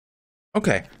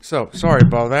Okay, so, sorry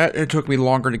about that. It took me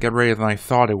longer to get ready than I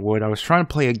thought it would. I was trying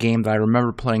to play a game that I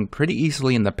remember playing pretty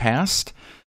easily in the past.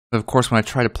 But of course, when I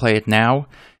try to play it now,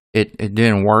 it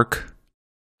didn't work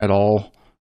at all.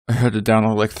 I had to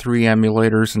download like 3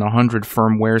 emulators and 100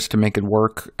 firmwares to make it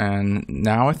work, and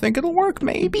now I think it'll work,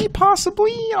 maybe,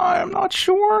 possibly, I'm not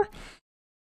sure.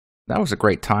 That was a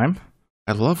great time.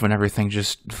 I love when everything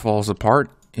just falls apart.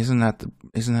 Isn't that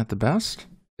the best?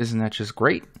 Isn't that just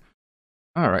great?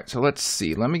 Alright, so let's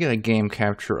see. Let me get a game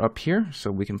capture up here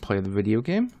so we can play the video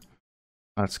game.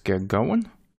 Let's get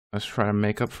going. Let's try to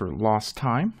make up for lost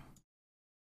time.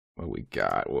 What we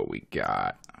got?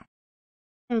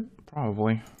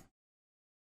 Probably.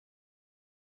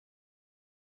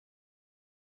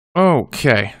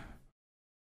 Okay.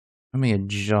 Let me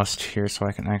adjust here so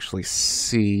I can actually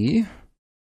see.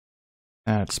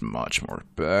 That's much more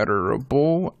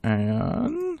betterable,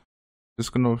 and it's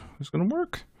gonna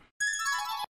work.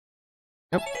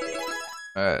 Yep.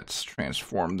 Let's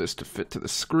transform this to fit to the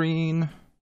screen.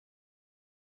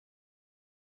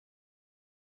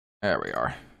 There we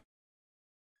are.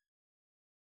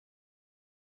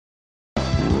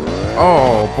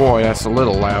 Oh boy, that's a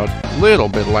little loud. Little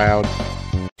bit loud.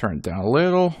 Turn it down a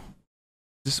little.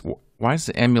 Why is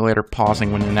the emulator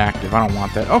pausing when inactive? I don't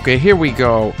want that. Okay, here we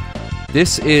go.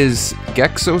 This is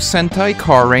Gekisou Sentai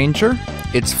Carranger.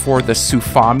 It's for the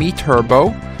Sufami Turbo,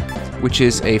 which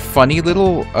is a funny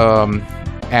little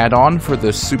add-on for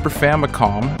the Super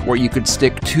Famicom, where you could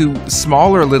stick 2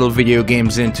 smaller little video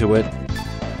games into it,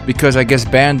 because I guess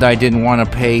Bandai didn't want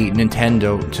to pay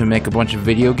Nintendo to make a bunch of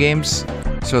video games,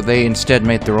 so they instead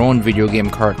made their own video game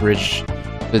cartridge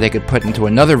that they could put into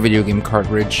another video game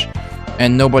cartridge,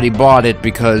 and nobody bought it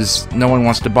because no one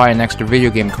wants to buy an extra video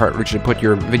game cartridge to put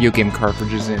your video game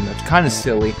cartridges in. It's kind of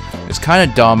silly, it's kind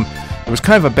of dumb, it was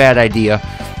kind of a bad idea.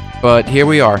 But here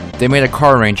we are. They made a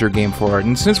Carranger game for it.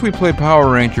 And since we played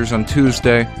Power Rangers on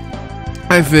Tuesday,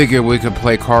 I figured we could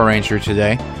play Carranger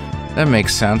today. That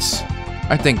makes sense.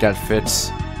 I think that fits.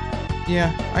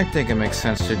 Yeah, I think it makes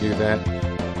sense to do that.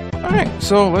 Alright,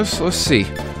 so let's see.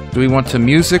 Do we want to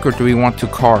music or do we want to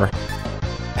car?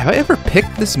 Have I ever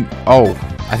picked this? Oh,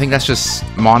 I think that's just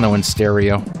mono and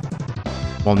stereo.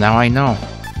 Well, now I know.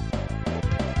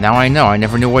 Now I know. I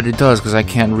never knew what it does because I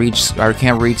can't read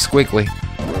squiggly.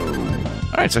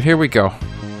 Alright, so here we go.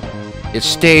 It's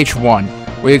stage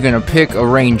 1. We're gonna pick a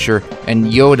ranger, and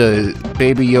Yoda,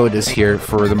 Baby Yoda's here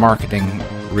for the marketing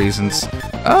reasons.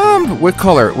 What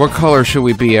color should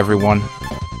we be, everyone?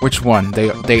 Which one?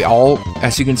 They all,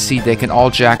 as you can see, they can all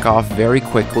jack off very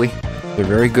quickly. They're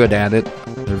very good at it.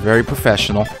 They're very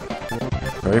professional.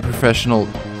 Very professional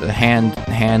hand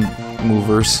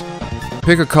movers.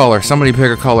 Pick a color. Somebody pick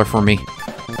a color for me.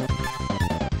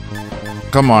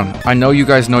 Come on, I know you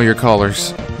guys know your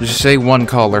colors. Just say one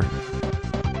color.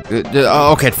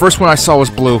 Okay, the first one I saw was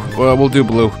blue. Well, we'll do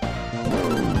blue.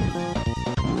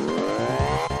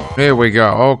 Here we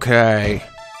go, okay.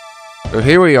 So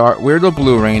here we are, we're the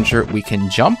Blue Ranger. We can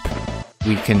jump,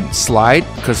 we can slide,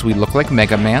 because we look like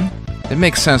Mega Man. It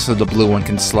makes sense that the blue one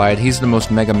can slide. He's the most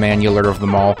Mega Manular of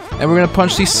them all. And we're gonna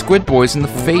punch these squid boys in the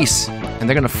face. And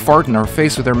they're gonna fart in our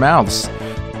face with their mouths.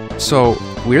 So,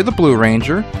 we're the Blue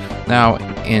Ranger. Now,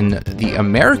 in the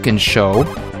American show...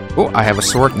 Oh, I have a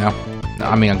sword now.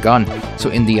 I mean, a gun. So,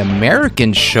 in the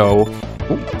American show...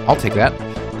 Oh, I'll take that.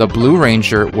 The Blue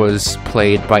Ranger was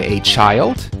played by a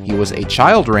child. He was a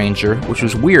child ranger, which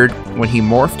was weird. When he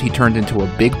morphed, he turned into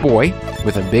a big boy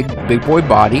with a big boy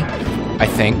body, I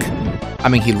think. I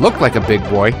mean, he looked like a big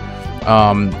boy.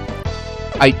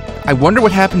 I wonder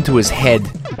what happened to his head.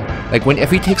 Like,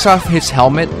 if he takes off his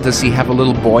helmet, does he have a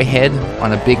little boy head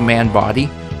on a big man body?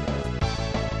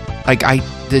 Like,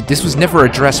 this was never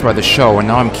addressed by the show, and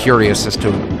now I'm curious as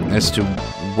to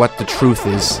what the truth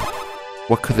is.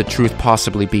 What could the truth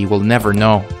possibly be? We'll never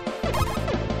know.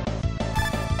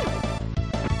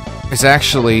 It's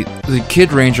actually, the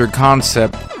Kid Ranger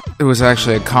concept, it was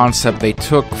actually a concept they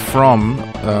took from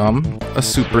a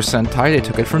Super Sentai. They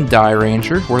took it from Die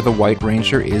Ranger, where the White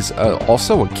Ranger is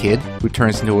also a kid who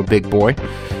turns into a big boy.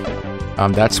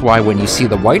 That's why when you see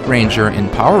the White Ranger in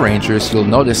Power Rangers, you'll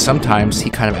notice sometimes he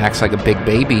kind of acts like a big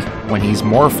baby when he's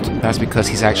morphed. That's because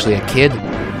he's actually a kid,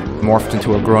 morphed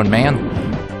into a grown man.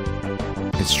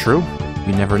 It's true.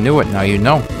 You never knew it, now you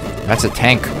know. That's a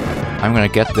tank. I'm gonna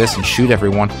get this and shoot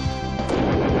everyone.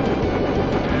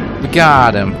 We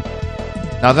got him.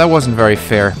 Now that wasn't very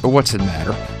fair, but what's it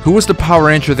matter? Who was the Power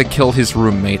Ranger that killed his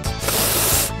roommate?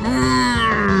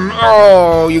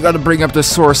 Oh, you gotta bring up the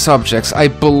sore subjects. I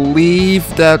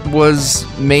believe that was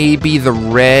maybe the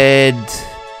Red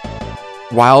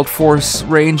Wild Force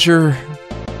Ranger.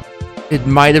 It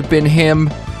might have been him.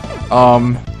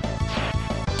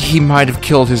 He might have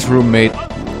killed his roommate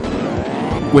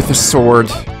with a sword.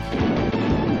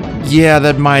 Yeah,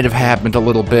 that might have happened a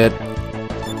little bit.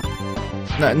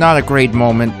 Not a great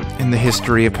moment in the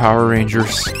history of Power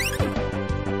Rangers.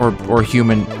 Or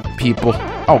human people.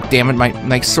 Oh, damn it,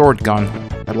 my sword gun.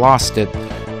 I lost it.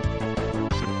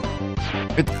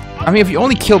 I mean, if you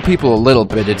only kill people a little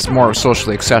bit, it's more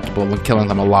socially acceptable than killing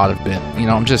them a lot of bit. You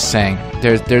know, I'm just saying.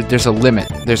 There's a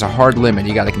limit. There's a hard limit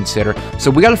you gotta consider. So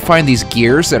we gotta find these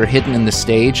gears that are hidden in the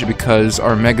stage because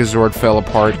our Megazord fell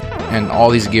apart and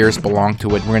all these gears belong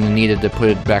to it. We're gonna need it to put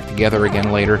it back together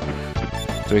again later.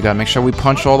 So we gotta make sure we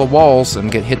punch all the walls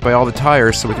and get hit by all the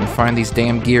tires so we can find these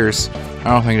damn gears. I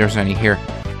don't think there's any here.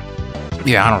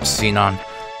 Yeah, I don't see none.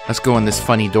 Let's go in this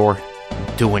funny door.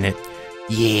 I'm doing it.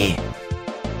 Yeah.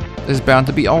 There's bound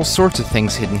to be all sorts of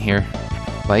things hidden here.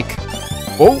 Like...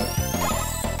 Oh!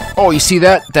 Oh, you see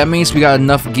that? That means we got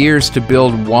enough gears to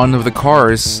build one of the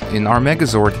cars in our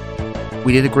Megazord.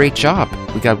 We did a great job.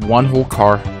 We got one whole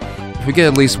car. If we get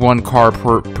at least one car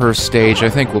per stage, I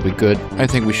think we'll be good. I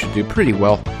think we should do pretty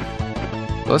well.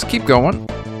 So let's keep going.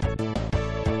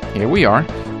 Here we are.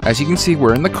 As you can see,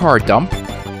 we're in the car dump.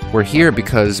 We're here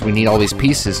because we need all these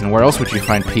pieces, and where else would you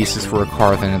find pieces for a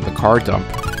car than in the car dump?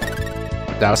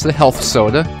 That's the health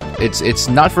soda. It's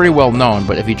not very well known,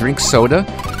 but if you drink soda,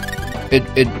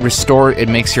 it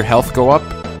makes your health go up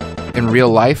in real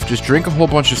life. Just drink a whole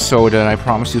bunch of soda, and I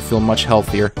promise you'll feel much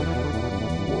healthier.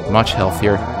 Much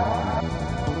healthier.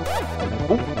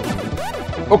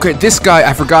 Okay, this guy,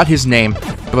 I forgot his name,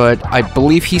 but I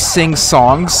believe he sings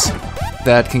songs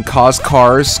that can cause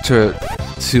cars to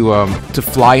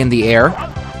fly in the air.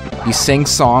 He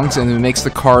sings songs and it makes the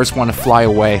cars want to fly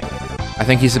away. I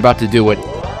think he's about to do it.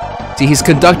 See, he's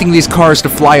conducting these cars to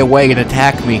fly away and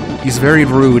attack me. He's very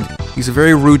rude. He's a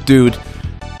very rude dude.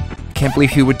 Can't believe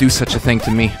he would do such a thing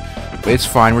to me. But it's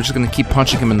fine, we're just gonna keep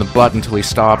punching him in the butt until he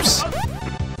stops.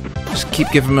 Just keep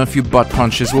giving him a few butt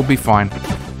punches, we'll be fine.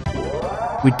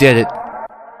 We did it.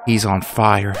 He's on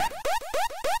fire.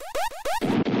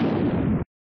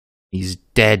 He's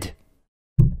dead.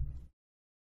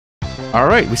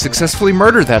 Alright, we successfully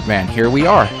murdered that man. Here we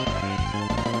are.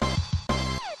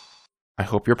 I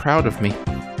hope you're proud of me.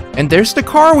 And there's the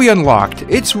car we unlocked.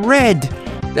 It's red.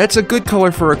 That's a good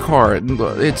color for a car.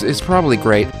 It's probably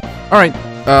great. Alright,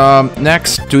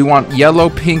 next, do we want yellow,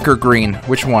 pink, or green?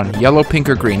 Which one? Yellow, pink,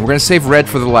 or green? We're gonna save red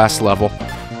for the last level.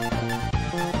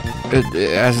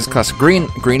 As is custom.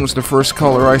 Green was the first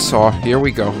color I saw. Here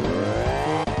we go.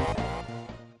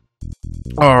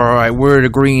 Alright, we're the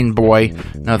green boy.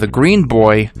 Now, the green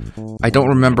boy, I don't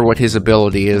remember what his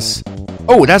ability is.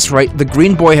 Oh, that's right, the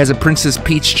green boy has a Princess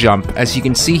Peach jump. As you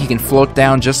can see, he can float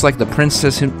down just like the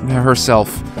princess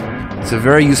herself. It's a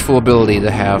very useful ability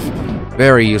to have.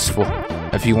 Very useful,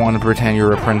 if you want to pretend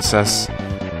you're a princess.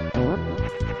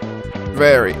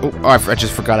 Very... Oh, I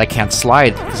just forgot I can't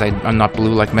slide, because I'm not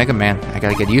blue like Mega Man. I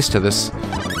gotta get used to this.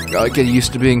 Gotta get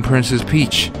used to being Princess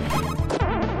Peach.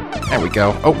 There we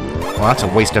go. Oh, well, that's a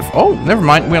waste of... Oh, never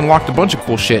mind. We unlocked a bunch of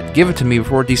cool shit. Give it to me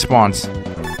before it despawns.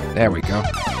 There we go.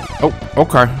 Oh,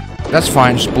 okay. That's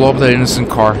fine. Just blow up that innocent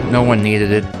car. No one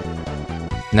needed it.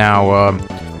 Now,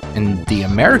 in the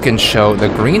American show, the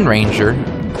Green Ranger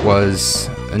was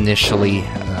initially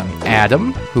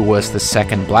Adam, who was the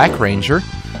second Black Ranger.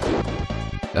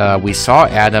 We saw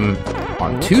Adam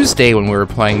on Tuesday when we were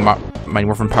playing Mighty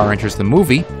Morphin Power Rangers the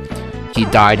movie. He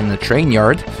died in the train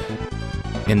yard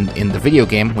in the video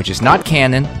game, which is not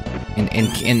canon.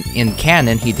 In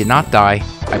canon, he did not die.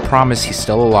 I promise he's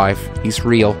still alive. He's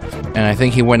real. And I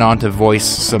think he went on to voice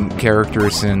some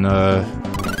characters in,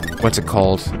 what's it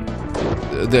called?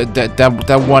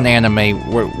 That one anime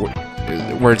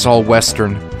where it's all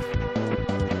Western.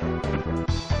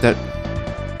 That...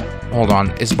 Hold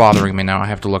on, it's bothering me now. I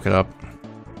have to look it up.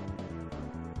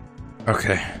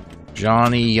 Okay.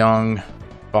 Johnny Young,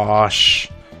 Bosch,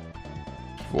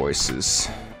 voices.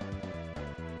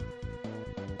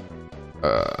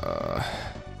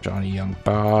 Johnny Young,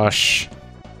 Bosch.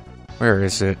 Where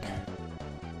is it?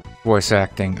 Voice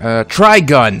acting.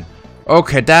 Trigun!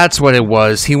 Okay, that's what it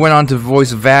was. He went on to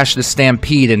voice Vash the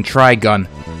Stampede in Trigun.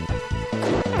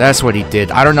 That's what he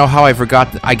did. I don't know how I forgot.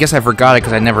 I guess I forgot it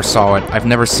because I never saw it. I've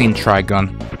never seen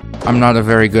Trigun. I'm not a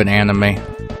very good anime.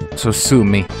 So sue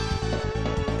me.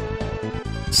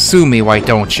 Sue me, why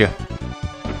don't you?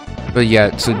 But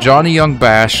yeah, so Johnny Young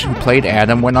Bash, who played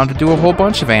Adam, went on to do a whole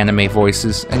bunch of anime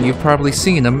voices, and you've probably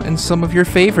seen them in some of your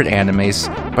favorite animes.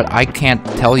 But I can't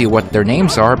tell you what their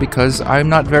names are because I'm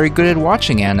not very good at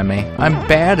watching anime. I'm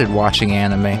bad at watching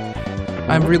anime.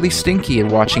 I'm really stinky at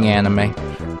watching anime.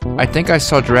 I think I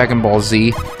saw Dragon Ball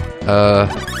Z.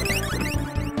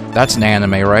 That's an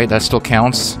anime, right? That still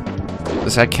counts?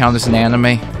 Does that count as an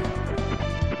anime?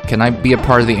 Can I be a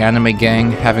part of the anime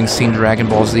gang, having seen Dragon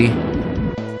Ball Z?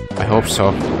 I hope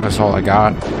so. That's all I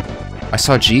got. I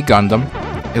saw G Gundam.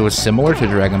 It was similar to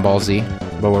Dragon Ball Z,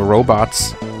 but with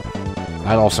robots.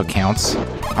 That also counts.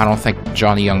 I don't think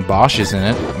Johnny Young Bosch is in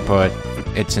it, but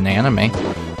it's an anime.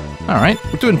 Alright,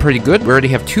 we're doing pretty good. We already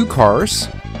have 2 cars.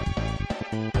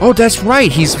 Oh, that's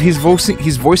right! He's voicing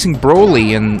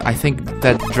Broly in, I think,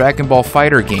 that Dragon Ball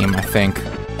Fighter game, I think.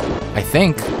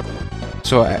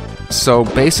 So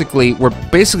basically, we're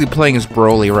basically playing as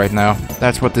Broly right now.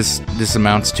 That's what this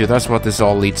amounts to. That's what this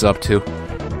all leads up to.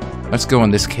 Let's go in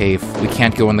this cave. We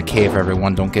can't go in the cave,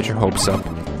 everyone. Don't get your hopes up.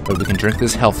 But we can drink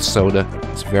this health soda.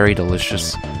 It's very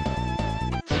delicious.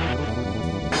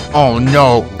 Oh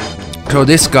no! So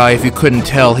this guy, if you couldn't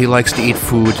tell, he likes to eat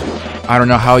food. I don't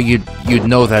know how you'd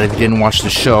know that if you didn't watch the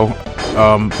show.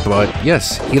 But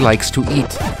yes, he likes to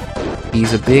eat.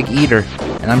 He's a big eater,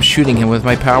 and I'm shooting him with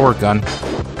my power gun.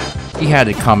 He had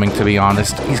it coming, to be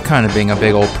honest. He's kind of being a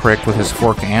big old prick with his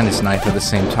fork and his knife at the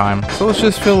same time. So let's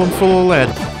just fill him full of lead.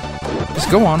 Just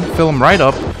go on, fill him right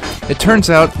up. It turns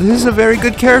out this is a very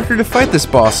good character to fight this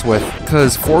boss with,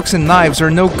 because forks and knives are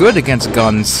no good against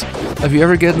guns. If you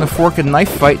ever get in a fork and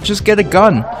knife fight, just get a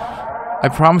gun. I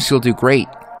promise you'll do great.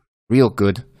 Real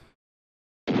good.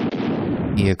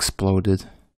 He exploded.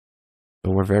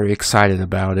 So we're very excited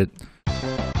about it.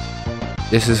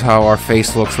 This is how our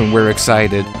face looks when we're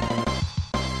excited.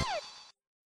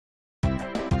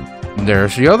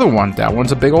 There's the other one. That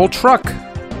one's a big old truck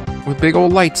with big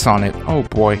old lights on it. Oh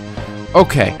boy.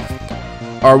 Okay.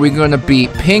 Are we gonna be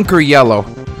pink or yellow?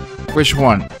 Which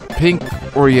one? Pink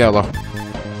or yellow?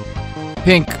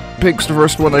 Pink. Pink's the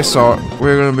first one I saw.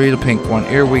 We're gonna be the pink one.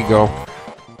 Here we go.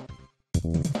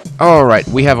 Alright,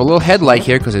 we have a little headlight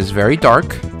here because it's very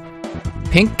dark.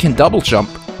 Pink can double jump.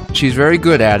 She's very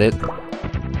good at it.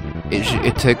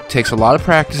 It takes a lot of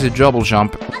practice to double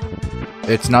jump.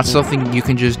 It's not something you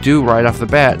can just do right off the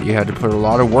bat. You had to put a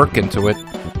lot of work into it.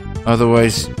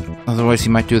 Otherwise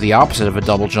you might do the opposite of a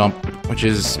double jump, which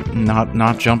is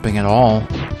not jumping at all.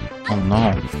 Oh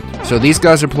no. So these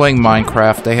guys are playing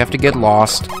Minecraft. They have to get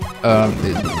lost.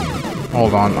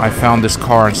 Hold on. I found this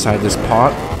car inside this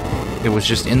pot. It was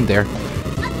just in there.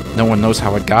 No one knows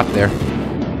how it got there.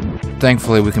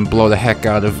 Thankfully, we can blow the heck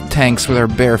out of tanks with our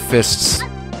bare fists.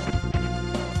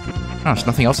 Oh, there's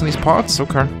nothing else in these pots?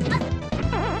 Okay.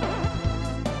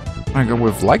 I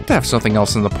would like to have something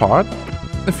else in the pot.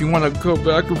 If you want to go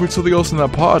back and put something else in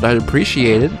that pot, I'd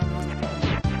appreciate it.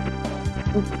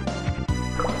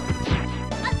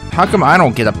 How come I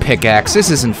don't get a pickaxe? This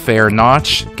isn't fair,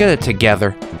 Notch. Get it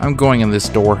together. I'm going in this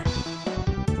door.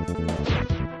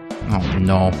 Oh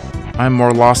no. I'm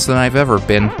more lost than I've ever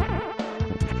been.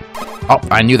 Oh,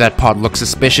 I knew that pot looked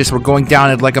suspicious. We're going down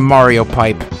it like a Mario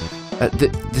pipe.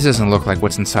 This doesn't look like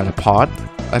what's inside a pot.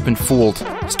 I've been fooled.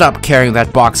 Stop carrying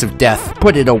that box of death.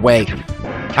 Put it away.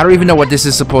 I don't even know what this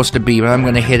is supposed to be, but I'm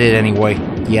gonna hit it anyway.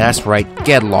 Yeah, that's right.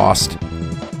 Get lost.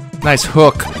 Nice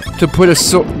hook to put a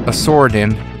sword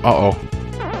in. Uh-oh.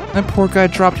 That poor guy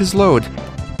dropped his load.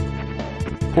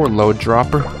 Poor load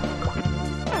dropper.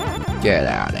 Get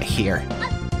out of here.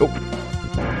 Oh.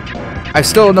 I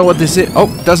still don't know what this is.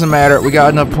 Oh, doesn't matter. We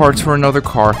got enough parts for another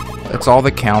car. That's all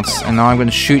that counts. And now I'm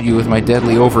gonna shoot you with my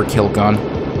deadly overkill gun.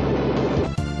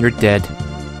 You're dead.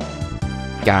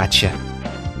 Gotcha.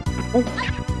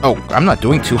 Oh, I'm not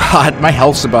doing too hot. My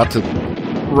health's about to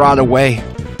rot away.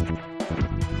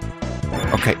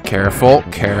 Okay, careful,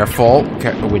 careful.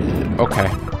 Okay.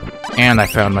 And I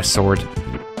found my sword.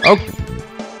 Oh.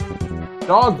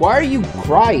 Dog, why are you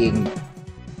crying?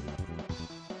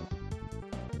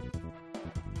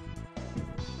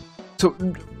 So,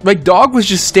 my dog was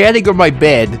just standing on my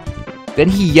bed. Then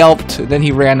he yelped, then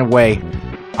he ran away.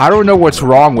 I don't know what's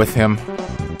wrong with him.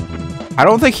 I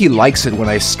don't think he likes it when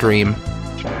I stream.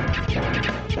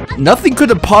 Nothing could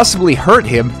have possibly hurt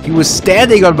him. He was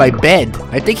standing on my bed.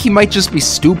 I think he might just be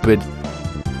stupid.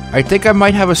 I think I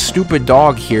might have a stupid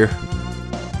dog here.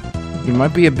 He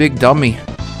might be a big dummy.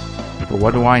 But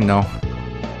what do I know?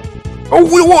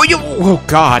 Oh,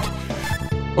 God.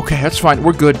 Okay, that's fine.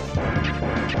 We're good.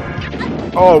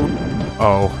 Oh.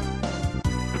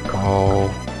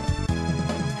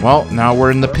 Well, now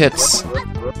we're in the pits.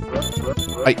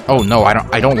 Oh no,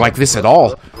 I don't like this at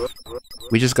all.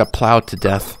 We just got plowed to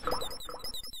death.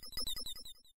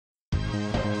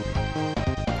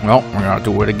 Well, we're gonna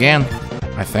do it again,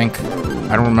 I think.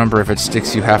 I don't remember if it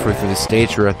sticks you halfway through the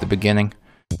stage or at the beginning.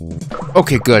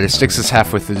 Okay, good. It sticks us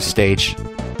halfway through the stage.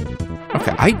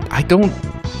 Okay, I don't...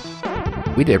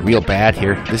 We did real bad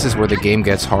here. This is where the game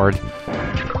gets hard.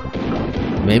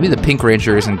 Maybe the Pink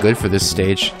Ranger isn't good for this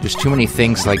stage. There's too many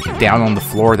things like down on the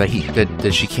floor that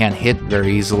she can't hit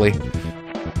very easily.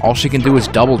 All she can do is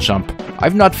double jump.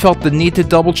 I've not felt the need to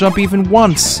double jump even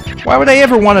once. Why would I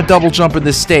ever want to double jump in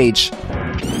this stage?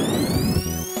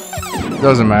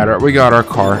 Doesn't matter. We got our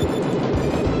car.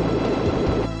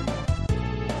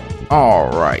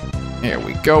 Alright. Here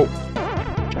we go.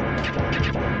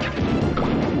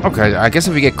 Okay, I guess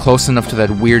if we get close enough to that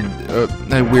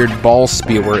weird ball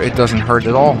spewer, it doesn't hurt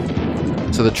at all.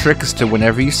 So the trick is to,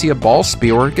 whenever you see a ball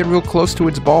spewer, get real close to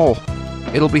its ball.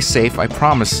 It'll be safe, I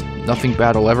promise. Nothing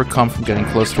bad will ever come from getting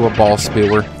close to a ball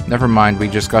spewer. Never mind, we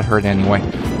just got hurt anyway.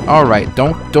 Alright,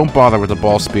 don't bother with the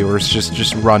ball spewers,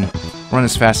 just run. Run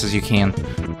as fast as you can.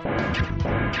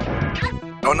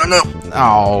 No, no, no!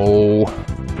 Oh.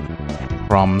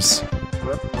 Crumbs.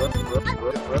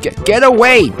 Get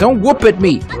away! Don't whoop at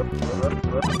me!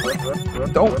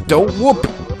 Don't whoop!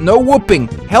 No whooping!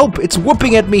 Help! It's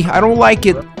whooping at me! I don't like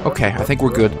it! Okay, I think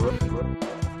we're good.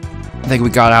 I think we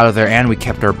got out of there and we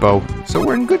kept our bow. So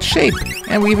we're in good shape.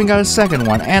 And we even got a second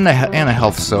one and a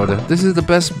health soda. This is the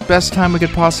best time we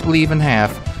could possibly even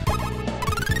have.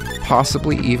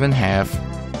 Possibly even have.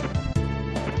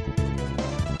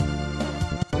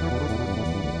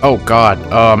 Oh god,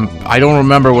 I don't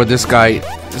remember what this guy's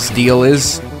deal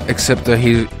is, except that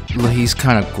he's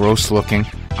kind of gross looking.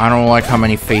 I don't like how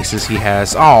many faces he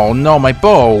has. Oh no, my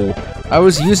bow! I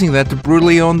was using that to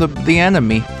brutally own the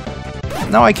enemy.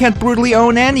 Now I can't brutally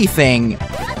own anything!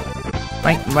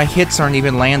 My hits aren't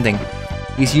even landing.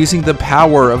 He's using the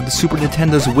power of the Super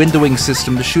Nintendo's windowing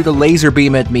system to shoot a laser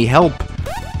beam at me. Help!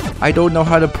 I don't know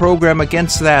how to program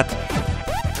against that.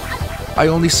 I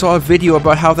only saw a video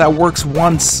about how that works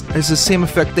once. It's the same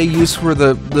effect they use for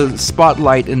the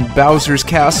spotlight in Bowser's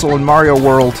Castle in Mario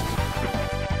World.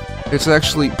 It's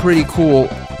actually pretty cool.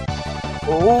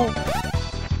 Oh.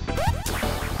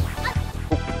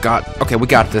 Oh god. Okay, we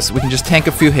got this. We can just tank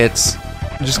a few hits.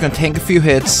 I'm just gonna tank a few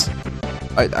hits.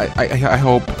 I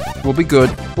hope. We'll be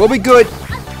good. We'll be good!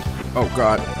 Oh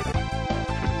god.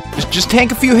 Just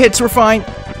tank a few hits, we're fine.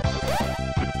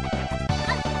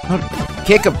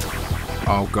 Kick him.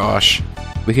 Oh gosh.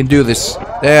 We can do this.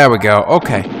 There we go.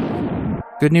 Okay.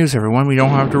 Good news, everyone. We don't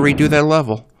have to redo that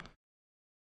level.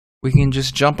 We can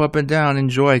just jump up and down and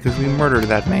enjoy because we murdered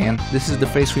that man. This is the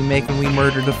face we make when we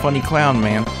murder the funny clown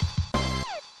man.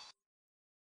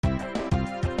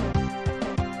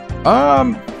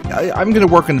 I'm gonna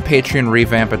work on the Patreon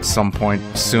revamp at some point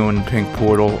soon, Pink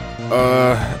Poodle.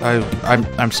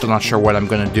 I'm still not sure what I'm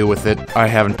gonna do with it. I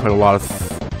haven't put a lot of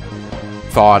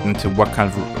thought into what kind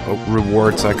of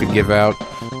rewards I could give out.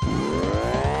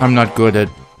 I'm not good at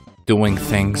doing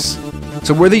things.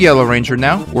 So we're the Yellow Ranger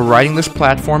now. We're riding this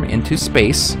platform into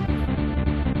space.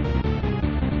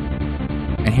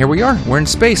 And here we are. We're in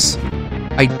space.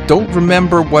 I don't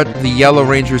remember what the Yellow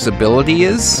Ranger's ability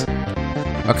is.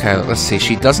 Okay, let's see.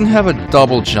 She doesn't have a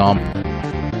double jump.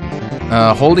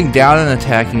 Holding down and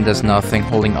attacking does nothing.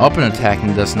 Holding up and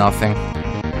attacking does nothing.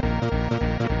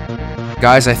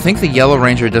 Guys, I think the Yellow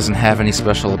Ranger doesn't have any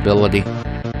special ability.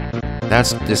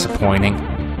 That's disappointing.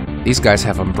 These guys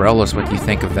have umbrellas. What do you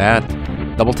think of that?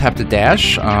 Double tap to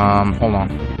dash? Hold on.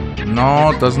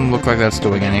 No, it doesn't look like that's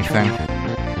doing anything.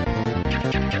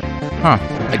 Huh.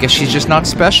 I guess she's just not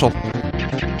special.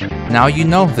 Now you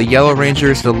know, the Yellow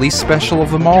Ranger is the least special of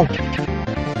them all.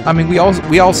 I mean, we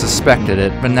all suspected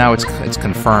it, but now it's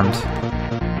confirmed.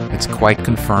 It's quite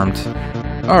confirmed.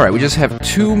 Alright, we just have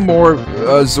 2 more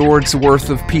Zords worth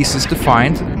of pieces to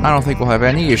find. I don't think we'll have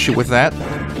any issue with that.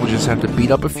 We'll just have to beat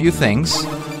up a few things.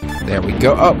 There we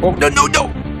go. Oh, no, no,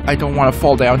 no! I don't want to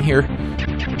fall down here.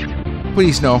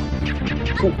 Please, no.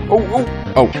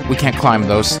 Oh, we can't climb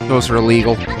those. Those are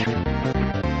illegal.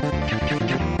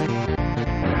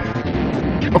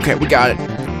 Okay, we got it.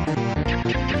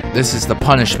 This is the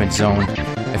punishment zone.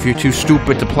 If you're too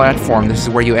stupid to platform, this is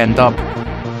where you end up.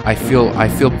 I feel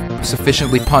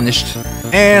sufficiently punished.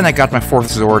 And I got my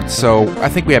 4th Zord, so I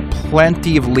think we have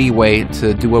plenty of leeway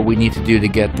to do what we need to do to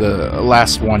get the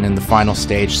last one in the final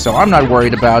stage, so I'm not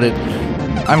worried about it.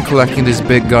 I'm collecting this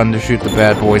big gun to shoot the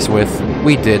bad boys with.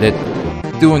 We did it.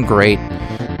 Doing great.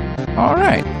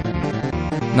 Alright.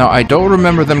 Now, I don't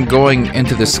remember them going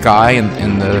into the sky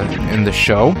in the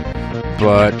show,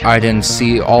 but I didn't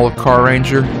see all of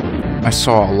Carranger. I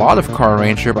saw a lot of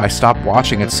Carranger, but I stopped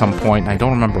watching at some point, and I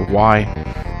don't remember why.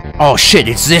 Oh shit,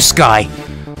 it's this guy!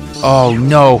 Oh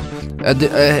no.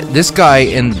 This guy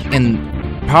in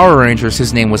Power Rangers,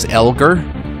 his name was Elgar,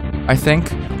 I think.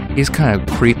 He's kind of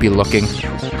creepy looking.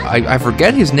 I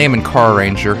forget his name in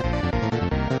Carranger.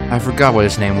 I forgot what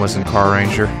his name was in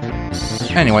Carranger.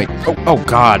 Anyway, oh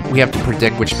god, we have to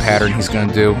predict which pattern he's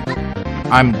gonna do.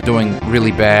 I'm doing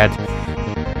really bad.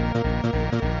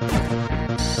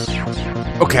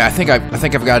 Okay, I think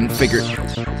I've gotten figured.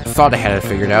 Thought I had it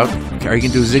figured out. Okay, are you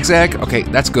gonna do a zigzag? Okay,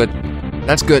 that's good.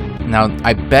 That's good. Now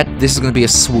I bet this is gonna be a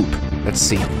swoop. Let's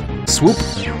see. Swoop?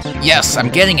 Yes, I'm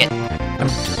getting it.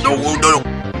 No.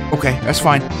 Okay, that's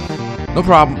fine. No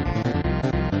problem.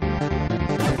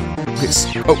 Okay,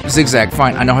 oh, zigzag.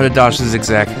 Fine. I know how to dodge the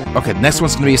zigzag. Okay, the next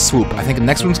one's gonna be a swoop. I think the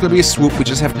next one's gonna be a swoop. We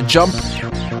just have to jump.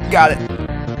 Got it.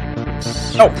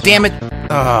 Oh, damn it.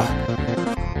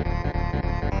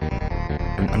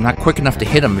 I'm not quick enough to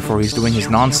hit him before he's doing his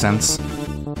nonsense.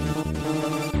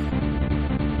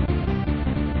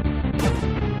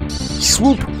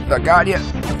 Swoop! I got ya.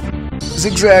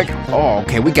 Zigzag. Oh,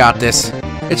 okay, we got this.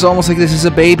 It's almost like this is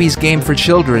a baby's game for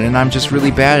children, and I'm just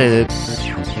really bad at it.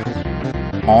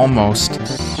 Almost.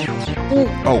 Ooh.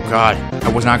 Oh, God. I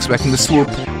was not expecting the swoop.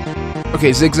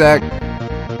 Okay, zigzag.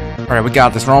 Alright, we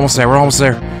got this. We're almost there. We're almost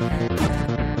there.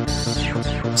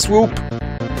 Swoop.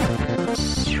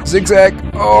 Zigzag.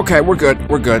 Oh, okay, we're good.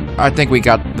 We're good. I think we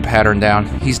got the pattern down.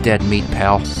 He's dead meat,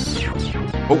 pal.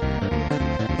 Oh.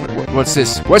 What's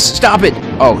this? Stop it!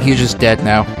 Oh, he's just dead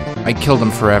now. I killed him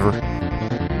forever.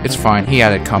 It's fine. He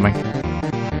had it coming.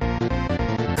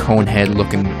 Conehead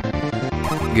looking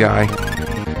guy.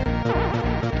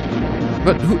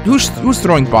 But who's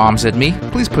throwing bombs at me?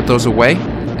 Please put those away.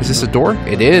 Is this a door?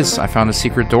 It is. I found a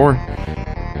secret door.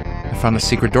 I found a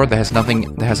secret door that has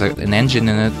nothing. That has an engine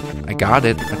in it. I got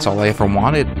it. That's all I ever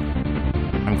wanted.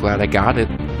 I'm glad I got it.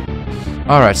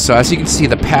 Alright, so as you can see,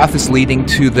 the path is leading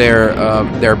to their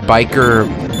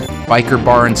biker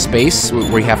bar in space,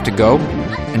 where you have to go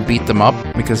and beat them up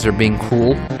because they're being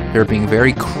cruel. They're being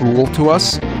very cruel to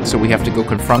us, so we have to go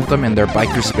confront them in their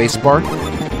biker space bar.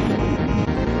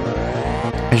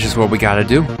 It's just what we gotta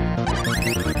do.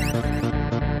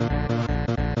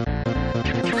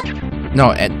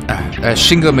 No,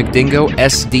 Shingo McDingo,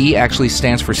 SD, actually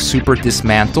stands for Super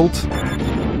Dismantled.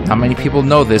 Not many people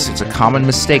know this. It's a common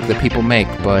mistake that people make,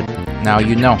 but now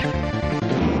you know.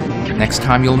 Next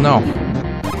time you'll know.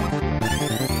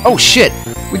 Oh shit!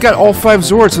 We got all 5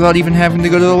 Zords without even having to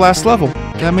go to the last level.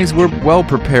 That means we're well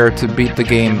prepared to beat the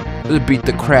game, to beat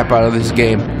the crap out of this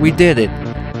game. We did it.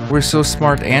 We're so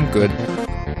smart and good.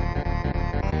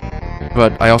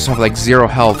 But I also have like 0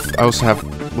 health. I also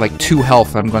have like 2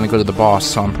 health. I'm gonna go to the boss,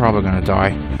 so I'm probably gonna die.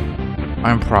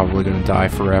 I'm probably gonna die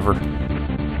forever.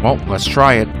 Well, let's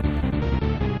try it.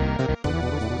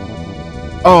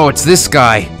 Oh, it's this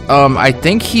guy. I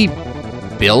think he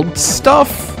builds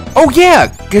stuff? Oh yeah,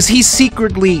 because he's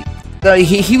secretly...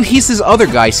 he's this other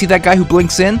guy. See that guy who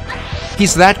blinks in?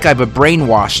 He's that guy, but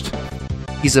brainwashed.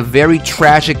 He's a very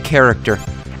tragic character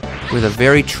with a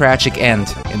very tragic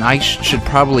end, and I should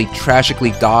probably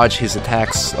tragically dodge his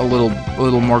attacks a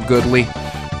little more goodly.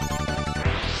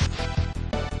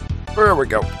 There we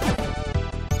go.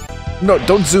 No,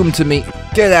 don't zoom to me.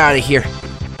 Get out of here.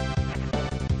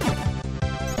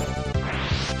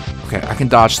 Okay, I can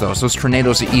dodge those. Those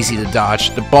tornadoes are easy to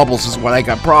dodge. The bubbles is what I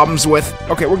got problems with.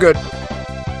 Okay, we're good.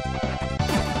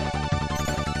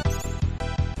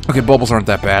 Okay, bubbles aren't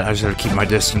that bad. I just have to keep my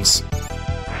distance.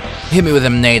 Hit me with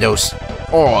them nados.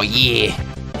 Oh, yeah.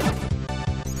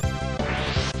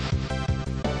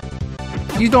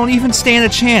 You don't even stand a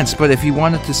chance, but if you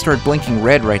wanted to start blinking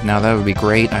red right now, that would be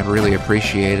great. I'd really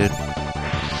appreciate it.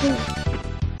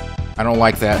 I don't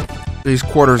like that. These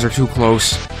quarters are too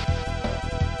close.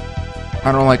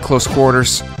 I don't like close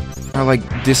quarters. I like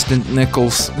distant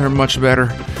nickels. They're much better.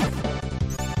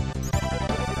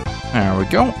 There we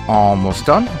go. Almost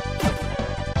done.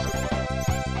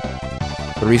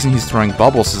 The reason he's throwing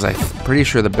bubbles is I'm pretty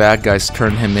sure the bad guys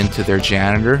turned him into their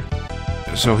janitor.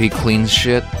 So he cleans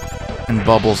shit. And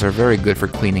bubbles are very good for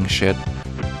cleaning shit.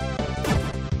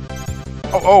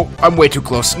 Oh, I'm way too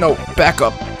close. No, back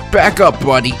up. Back up,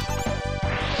 buddy.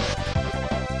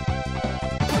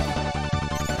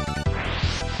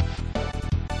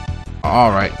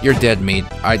 Alright, you're dead meat.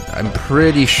 I'm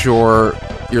pretty sure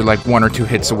you're like 1 or 2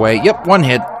 hits away. Yep, 1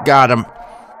 hit. Got him.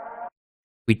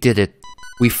 We did it.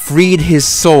 We freed his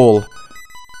soul.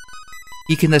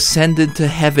 He can ascend into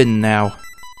heaven now.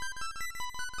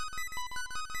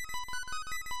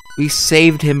 We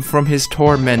saved him from his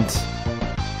torment.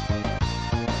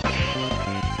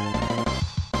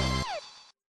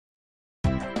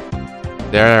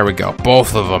 There we go.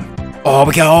 Both of them. Oh,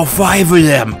 we got all 5 of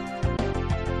them.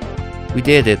 We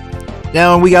did it.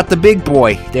 Now we got the big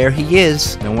boy. There he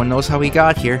is. No one knows how he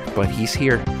got here, but he's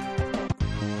here.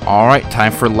 Alright,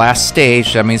 time for last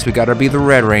stage. That means we gotta be the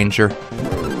Red Ranger.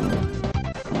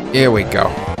 Here we go.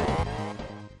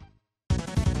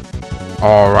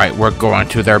 Alright, we're going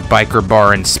to their biker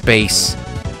bar in space.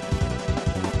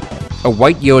 A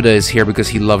white Yoda is here because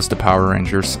he loves the Power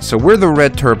Rangers. So we're the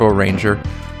Red Turbo Ranger.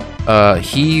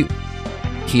 He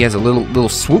has a little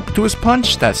swoop to his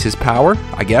punch. That's his power,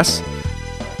 I guess.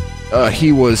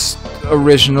 He was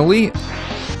originally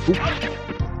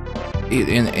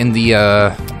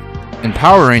in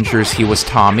Power Rangers. He was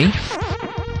Tommy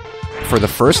for the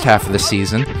first half of the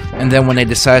season, and then when they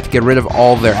decided to get rid of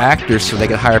all their actors so they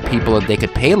could hire people that they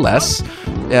could pay less,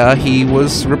 he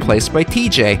was replaced by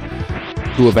TJ,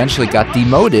 who eventually got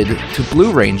demoted to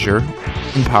Blue Ranger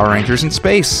in Power Rangers in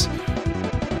Space.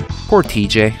 Poor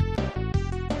TJ.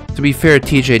 To be fair,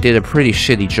 TJ did a pretty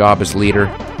shitty job as leader.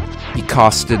 He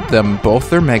costed them both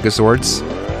their Megazords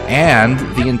and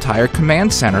the entire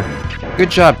command center.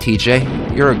 Good job,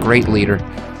 TJ. You're a great leader.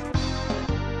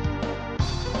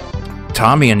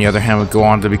 Tommy, on the other hand, would go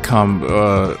on to become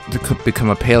a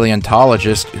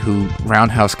paleontologist who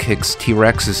roundhouse kicks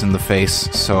T-Rexes in the face,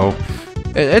 so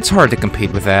it's hard to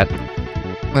compete with that.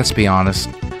 Let's be honest.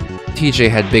 TJ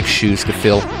had big shoes to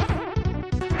fill.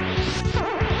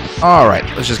 Alright,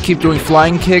 let's just keep doing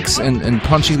flying kicks and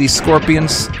punching these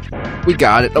scorpions. We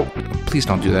got it. Oh, please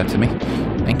don't do that to me.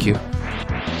 Thank you.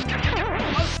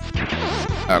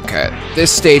 Okay,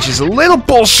 this stage is a little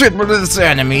bullshit with its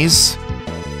enemies.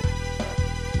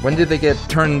 When did they get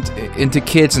turned into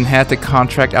kids and had to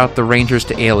contract out the Rangers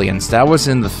to aliens? That was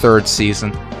in the 3rd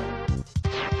season.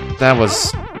 That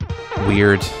was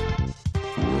weird.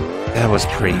 That was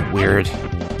pretty weird.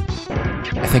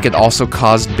 I think it also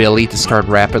caused Billy to start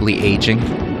rapidly aging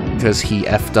because he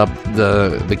effed up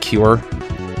the cure.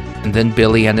 And then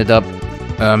Billy ended up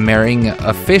marrying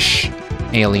a fish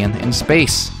alien in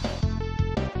space.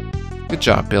 Good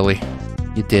job, Billy.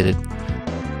 You did it.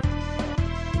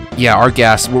 Yeah, our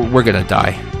gas, we're gonna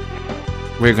die.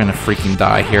 We're gonna freaking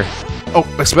die here. Oh,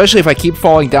 especially if I keep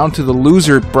falling down to the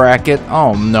loser bracket.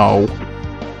 Oh, no.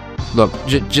 Look,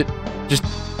 just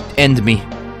end me.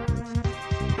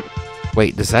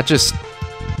 Wait, does that just...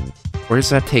 Where does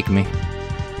that take me?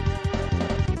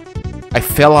 I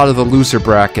fell out of the loser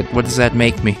bracket. What does that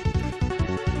make me?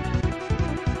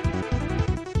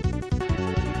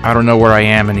 I don't know where I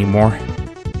am anymore.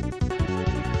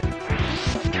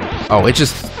 Oh, it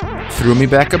just threw me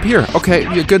back up here. Okay,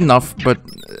 yeah, good enough, but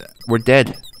we're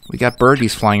dead. We got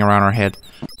birdies flying around our head.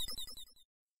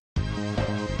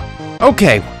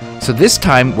 Okay, so this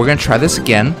time we're gonna try this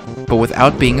again, but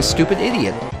without being a stupid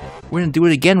idiot. We're gonna do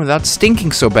it again without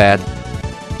stinking so bad.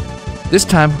 This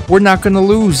time, we're not gonna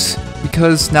lose,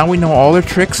 because now we know all their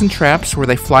tricks and traps where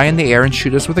they fly in the air and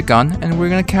shoot us with a gun, and we're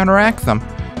gonna counteract them.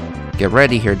 Get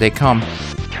ready, here they come.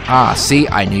 Ah, see?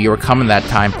 I knew you were coming that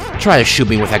time. Try to shoot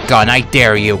me with a gun, I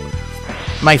dare you!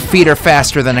 My feet are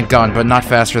faster than a gun, but not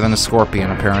faster than a scorpion,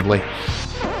 apparently.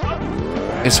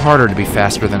 It's harder to be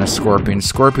faster than a scorpion.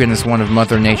 Scorpion is one of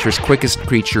Mother Nature's quickest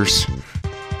creatures.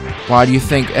 Why do you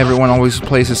think everyone always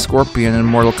plays a scorpion in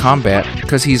Mortal Kombat?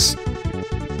 Because he's...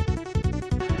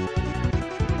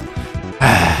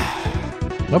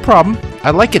 No problem.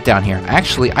 I like it down here.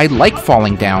 Actually, I like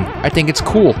falling down. I think it's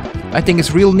cool. I think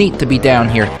it's real neat to be down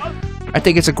here. I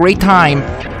think it's a great time.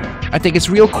 I think it's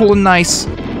real cool and nice.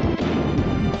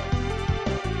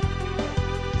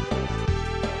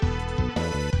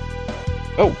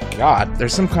 Oh god,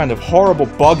 there's some kind of horrible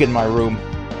bug in my room.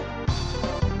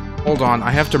 Hold on, I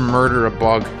have to murder a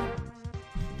bug.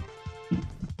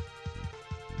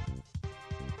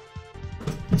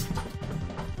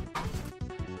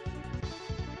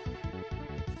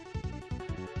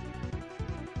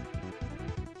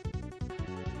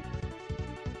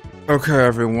 Okay,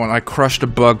 everyone, I crushed a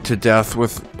bug to death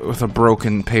with a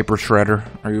broken paper shredder.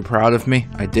 Are you proud of me?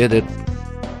 I did it.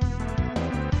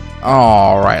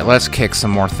 Alright, let's kick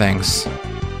some more things.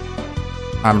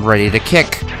 I'm ready to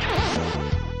kick.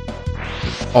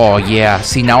 Oh yeah,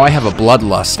 see now I have a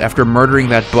bloodlust. After murdering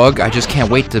that bug, I just can't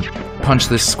wait to punch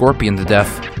this scorpion to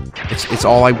death. It's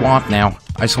all I want now.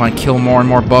 I just want to kill more and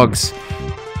more bugs.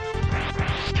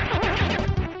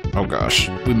 Oh gosh,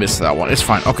 we missed that one. It's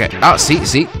fine. Okay. Oh,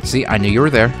 see, I knew you were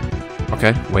there.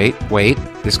 Okay, wait.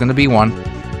 There's gonna be one.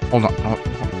 Hold on.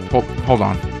 Hold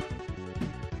on.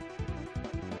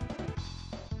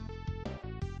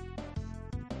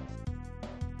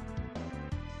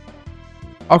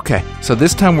 Okay, so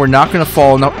this time we're not gonna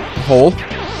fall in a hole.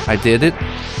 I did it.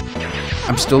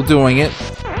 I'm still doing it.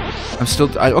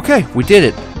 Okay, we did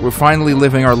it. We're finally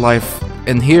living our life.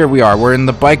 And here we are. We're in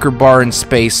the biker bar in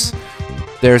space.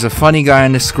 There's a funny guy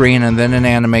on the screen and then an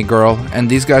anime girl. And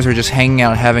these guys are just hanging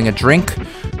out having a drink.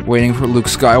 waiting for Luke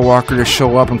Skywalker to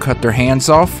show up and cut their hands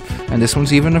off. And this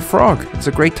one's even a frog. It's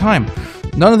a great time.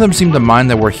 None of them seem to mind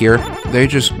that we're here. They're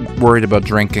just worried about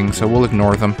drinking, so we'll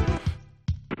ignore them.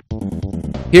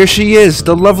 Here she is,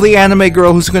 the lovely anime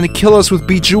girl who's gonna kill us with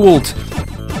Bejeweled.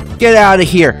 Get out of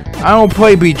here. I don't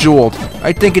play Bejeweled.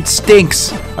 I think it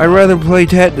stinks. I'd rather play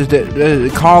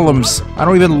Columns. I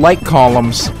don't even like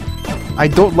Columns. I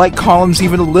don't like Columns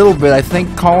even a little bit. I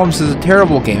think Columns is a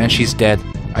terrible game. And she's dead.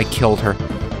 I killed her.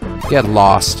 Get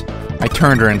lost. I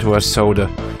turned her into a soda.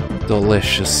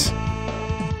 Delicious.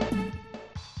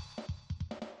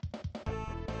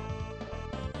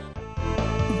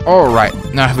 Alright,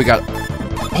 now we got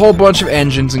a whole bunch of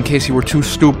engines in case you were too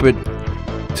stupid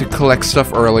to collect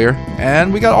stuff earlier.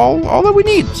 And we got all that we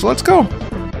need, so let's go.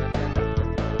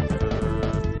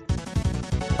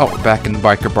 Oh, back in the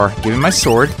biker bar. Give me my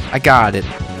sword. I got it.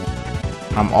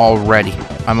 I'm all ready.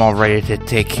 I'm all ready to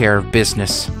take care of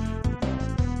business.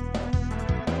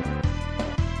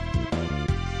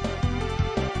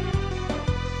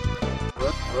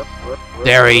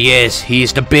 There he is.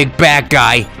 He's the big bad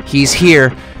guy. He's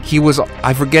here. He was...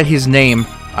 I forget his name.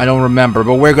 I don't remember,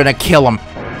 but we're gonna kill him.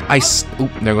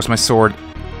 Oop, there goes my sword.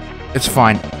 It's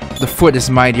fine. The foot is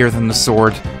mightier than the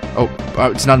sword. Oh,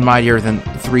 it's not mightier than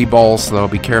 3 balls, though.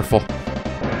 Be careful.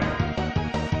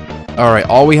 Alright,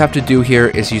 all we have to do here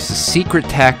is use the secret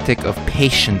tactic of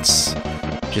patience.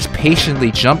 Just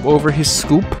patiently jump over his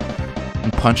scoop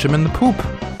and punch him in the poop.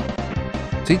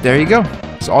 See, there you go.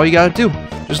 That's all you gotta do.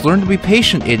 Just learn to be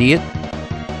patient, idiot.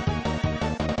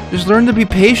 Just learn to be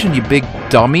patient, you big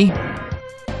dummy.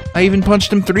 I even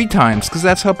punched him 3 times, because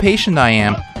that's how patient I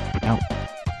am. Ow.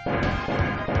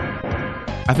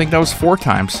 I think that was 4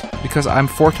 times, because I'm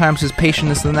 4 times as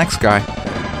patient as the next guy.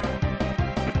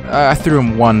 I threw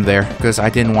him 1 there, because I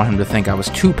didn't want him to think I was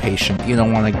too patient. You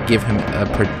don't want to give him a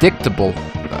predictable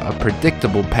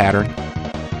pattern.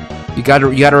 You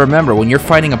gotta remember, when you're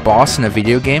fighting a boss in a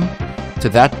video game, to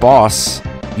that boss,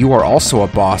 you are also a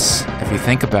boss, if you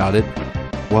think about it.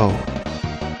 Whoa.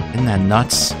 Isn't that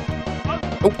nuts?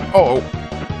 Oh.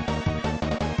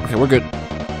 Okay, we're good.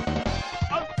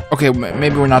 Okay,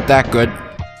 maybe we're not that good.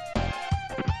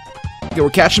 Okay, we're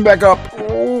catching back up.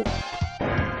 Oh.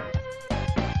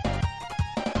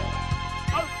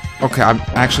 Okay, I'm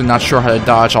actually not sure how to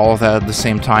dodge all of that at the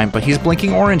same time, but he's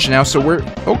blinking orange now, so we're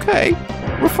okay.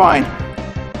 We're fine.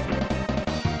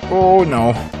 Oh,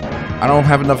 no. I don't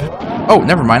have enough... Oh,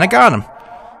 never mind, I got him.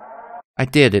 I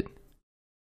did it.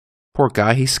 Poor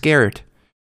guy, he's scared.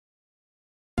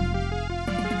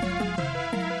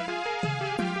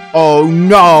 Oh,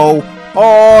 no.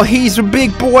 Oh, he's a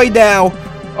big boy now.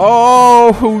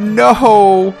 Oh,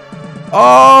 no.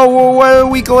 Oh, what are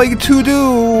we going to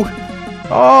do?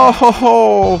 Oh, ho,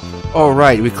 ho. Oh,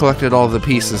 right, we collected all the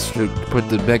pieces to put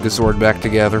the Megazord back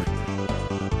together.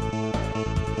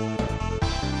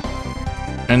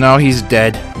 And now he's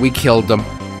dead. We killed him.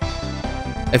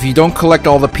 If you don't collect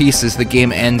all the pieces, the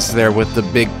game ends there with the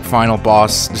big final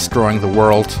boss destroying the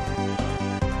world.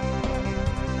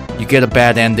 You get a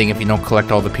bad ending if you don't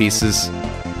collect all the pieces.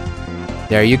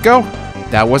 There you go.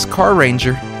 That was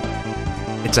Carranger.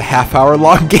 It's a half-hour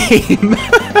long game.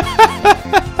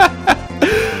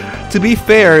 To be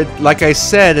fair, like I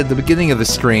said at the beginning of the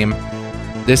stream,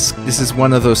 this is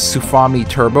one of those Sufami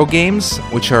Turbo games,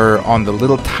 which are on the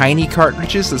little tiny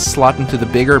cartridges that slot into the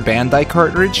bigger Bandai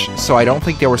cartridge, so I don't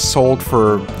think they were sold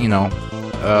for, you know,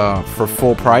 for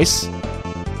full price.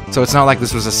 So it's not like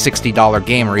this was a $60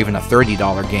 game or even a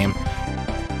 $30 game.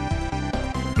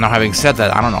 Now, having said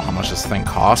that, I don't know how much this thing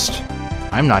cost.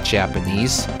 I'm not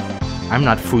Japanese. I'm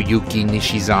not Fuyuki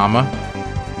Nishizama.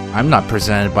 I'm not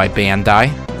presented by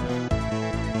Bandai.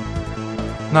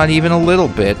 Not even a little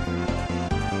bit.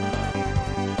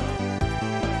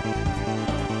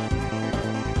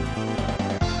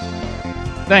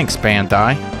 Thanks,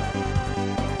 Bandai.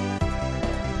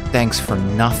 Thanks for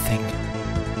nothing.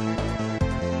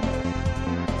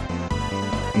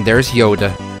 And there's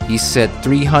Yoda. He said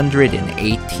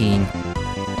 318.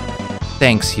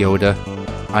 Thanks, Yoda.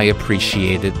 I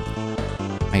appreciate it.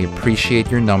 I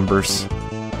appreciate your numbers.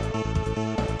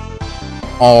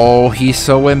 Oh, he's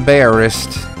so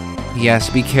embarrassed. He has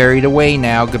to be carried away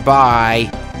now. Goodbye.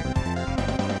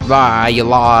 Bye, you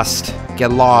lost.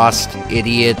 Get lost,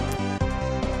 idiot.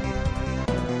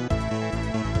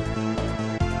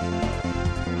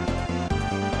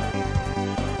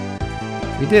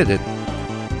 We did it.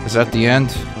 Is that the end?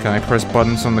 Can I press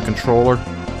buttons on the controller?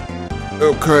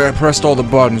 Okay, I pressed all the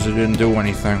buttons. It didn't do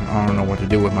anything. I don't know what to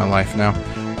do with my life now.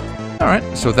 Alright,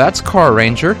 so that's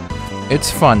Carranger.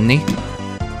 It's funny.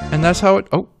 And that's how it...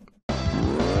 Oh.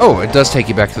 Oh, it does take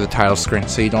you back to the title screen,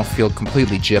 so you don't feel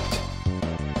completely gypped.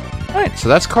 Alright, so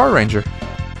that's Carranger.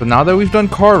 So now that we've done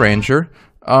Carranger,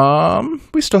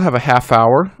 we still have a half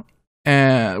hour.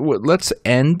 And let's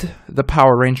end the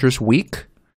Power Rangers week.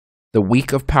 The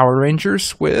week of Power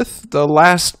Rangers with the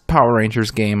last Power Rangers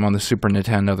game on the Super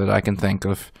Nintendo that I can think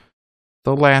of.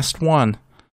 The last one.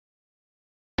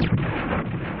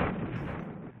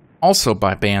 Also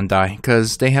by Bandai,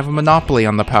 because they have a monopoly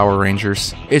on the Power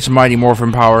Rangers. It's Mighty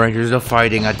Morphin Power Rangers, the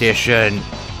Fighting Edition.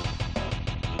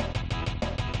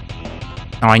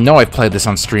 Now, I know I've played this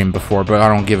on stream before, but I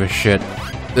don't give a shit.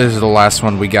 This is the last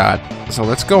one we got. So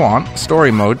let's go on.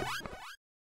 Story mode.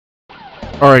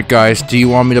 Alright guys, do you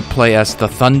want me to play as the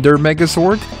Thunder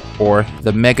Megazord or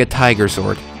the Mega Tiger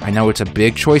Zord? I know it's a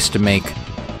big choice to make,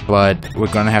 but we're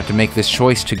gonna have to make this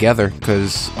choice together,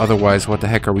 because otherwise what the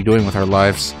heck are we doing with our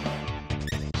lives?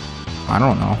 I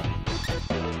don't know.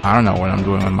 I don't know what I'm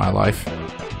doing with my life.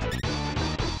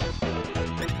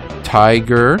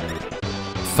 Tiger,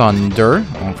 Thunder.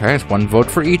 Okay, it's one vote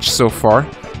for each so far.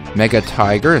 Mega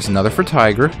Tiger is another for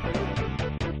Tiger.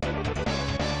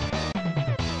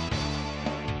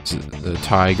 The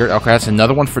Tiger. Okay, that's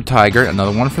another one for Tiger.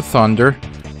 Another one for Thunder.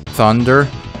 Thunder.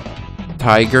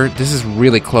 Tiger. This is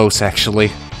really close, actually.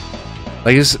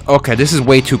 Like this. Okay, this is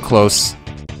way too close.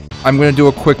 I'm gonna do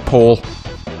a quick poll.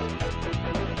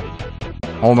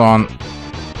 Hold on.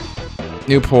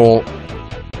 New poll.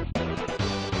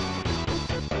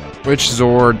 Which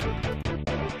Zord?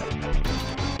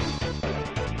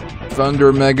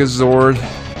 Thunder Megazord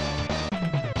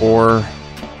or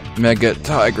Mega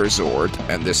Tiger Zord?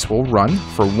 And this will run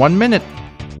for 1 minute.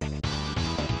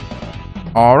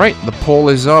 Alright, the poll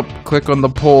is up. Click on the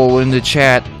poll in the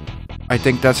chat. I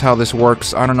think that's how this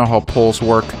works. I don't know how polls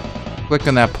work. Click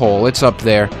on that poll. It's up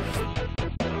there.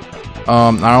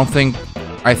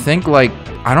 I think, like,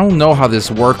 I don't know how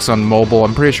this works on mobile.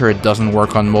 I'm pretty sure it doesn't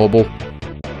work on mobile.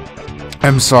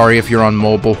 I'm sorry if you're on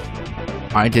mobile.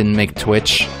 I didn't make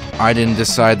Twitch. I didn't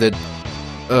decide that,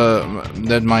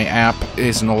 that my app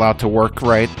isn't allowed to work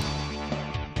right.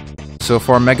 So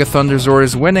far, Mega Thunder Zord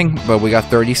is winning, but we got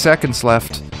 30 seconds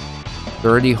left.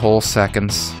 30 whole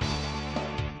seconds.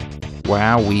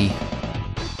 Wowee.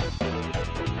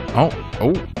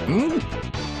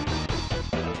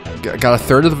 Got a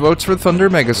third of the votes for Thunder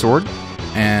Megazord,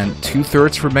 and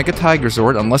 2/3 for Mega Tiger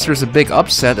Zord. Unless there's a big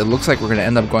upset, it looks like we're gonna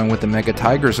end up going with the Mega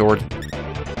Tiger Zord.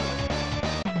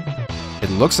 It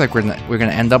looks like we're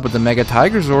gonna end up with the Mega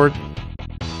Tiger Zord.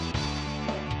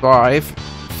 5,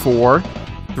 4,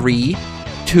 3,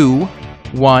 2,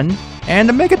 1, and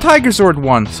the Mega Tiger Zord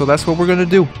won. So that's what we're gonna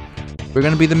do. We're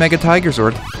gonna be the Mega Tiger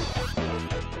Zord.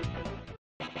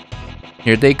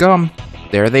 Here they come.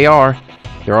 There they are.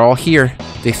 They're all here.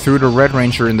 They threw the Red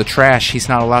Ranger in the trash. He's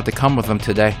not allowed to come with them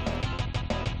today.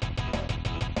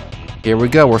 Here we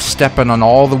go. We're stepping on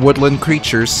all the woodland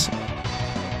creatures.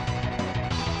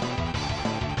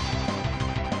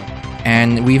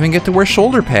 And we even get to wear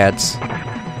shoulder pads.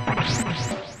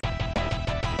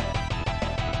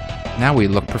 Now we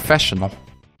look professional.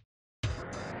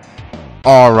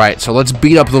 Alright, so let's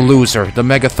beat up the loser. The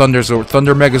Mega Thunder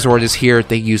Megazord is here.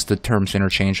 They use the terms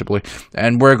interchangeably.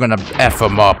 And we're gonna F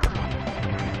him up.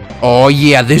 Oh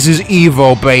yeah, this is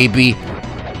Evo, baby.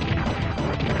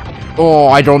 Oh,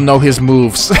 I don't know his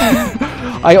moves.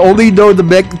 I only know the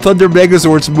Thunder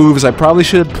Megazord's moves. I probably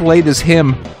should have played as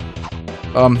him.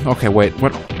 Okay, wait.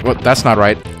 What? That's not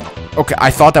right. Okay, I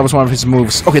thought that was one of his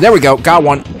moves. Okay, there we go. Got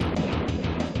one.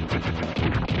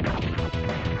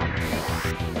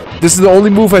 This is the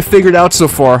only move I figured out so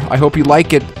far. I hope you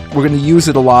like it. We're gonna use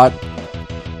it a lot.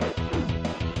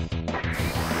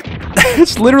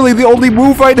 It's literally the only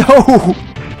move I know!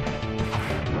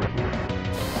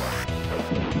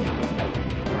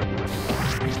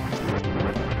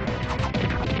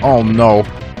 Oh no.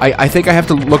 I think I have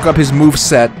to look up his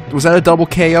moveset. Was that a double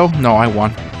KO? No, I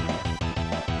won.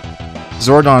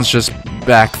 Zordon's just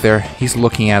back there. He's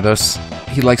looking at us.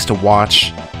 He likes to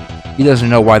watch. He doesn't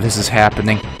know why this is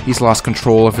happening. He's lost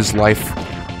control of his life.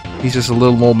 He's just a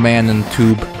little old man in the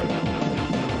tube.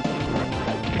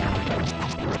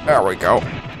 There we go.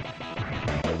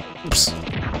 Oops.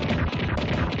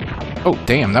 Oh,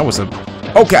 damn, that was a...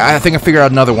 Okay, I think I figured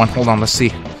out another one. Hold on, let's see.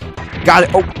 Got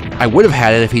it. Oh, I would have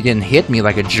had it if he didn't hit me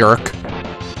like a jerk.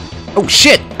 Oh,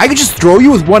 shit! I could just throw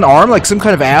you with one arm like some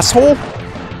kind of asshole?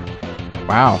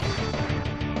 Wow.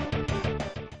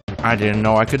 I didn't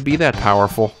know I could be that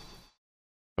powerful.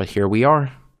 But here we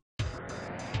are.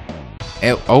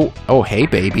 Oh, hey,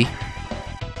 baby.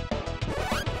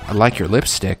 I like your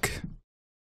lipstick.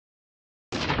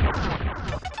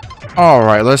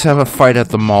 Alright, let's have a fight at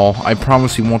the mall. I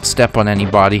promise we won't step on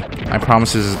anybody. I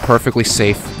promise this is perfectly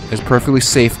safe. It's perfectly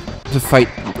safe to fight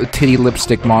a titty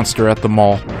lipstick monster at the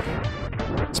mall.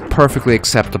 It's perfectly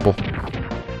acceptable.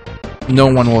 No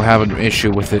one will have an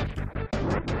issue with it.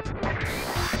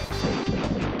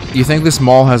 Do you think this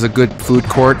mall has a good food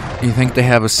court? Do you think they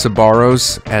have a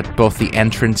Sbarro's at both the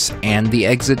entrance and the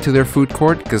exit to their food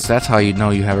court? Because that's how you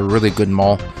know you have a really good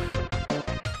mall.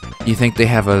 Do you think they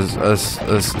have a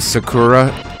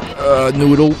Sakura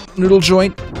noodle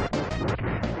joint?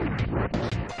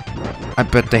 I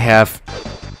bet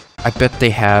they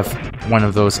have one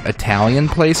of those Italian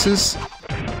places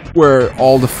where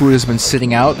all the food has been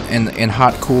sitting out in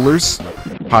hot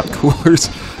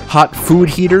food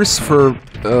heaters for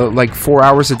like 4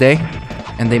 hours a day,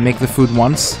 and they make the food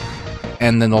once,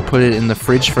 and then they'll put it in the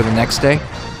fridge for the next day,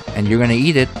 and you're gonna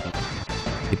eat it.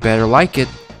 You better like it.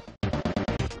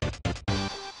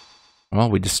 Well,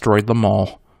 we destroyed them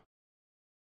all.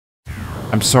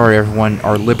 I'm sorry, everyone.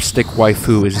 Our lipstick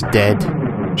waifu is dead.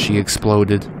 She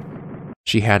exploded.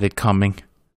 She had it coming.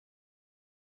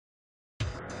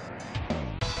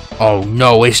 Oh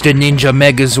no, it's the Ninja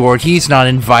Megazord. He's not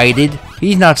invited.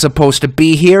 He's not supposed to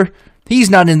be here. He's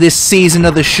not in this season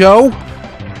of the show.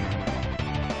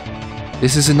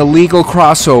 This is an illegal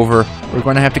crossover. We're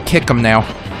going to have to kick him now.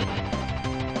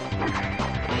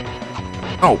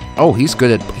 Oh, he's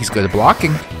good at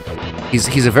blocking.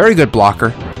 He's a very good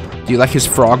blocker. Do you like his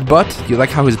frog butt? Do you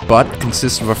like how his butt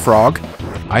consists of a frog?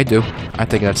 I do. I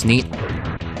think that's neat.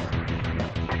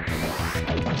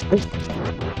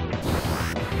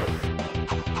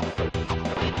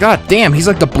 God damn, he's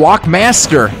like the block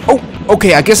master. Oh,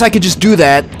 okay, I guess I could just do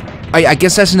that. I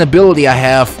guess that's an ability I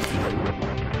have.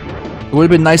 It would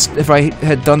have been nice if I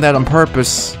had done that on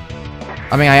purpose.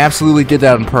 I mean, I absolutely did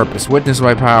that on purpose. Witness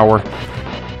my power.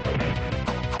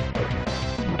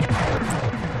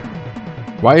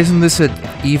 Why isn't this at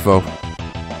Evo?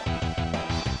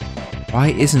 Why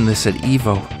isn't this at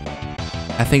Evo?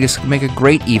 I think this could make a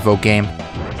great Evo game.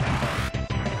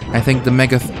 I think the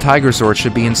Mega Tigerzord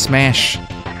should be in Smash.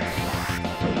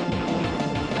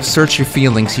 Search your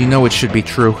feelings, you know it should be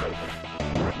true.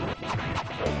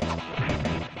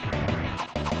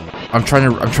 I'm trying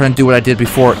to do what I did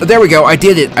before. There we go, I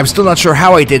did it! I'm still not sure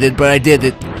how I did it, but I did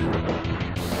it.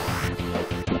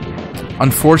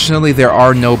 Unfortunately, there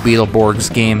are no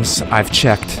Beetleborgs games. I've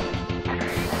checked.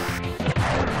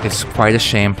 It's quite a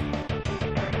shame.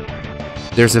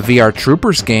 There's a VR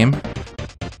Troopers game.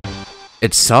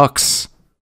 It sucks.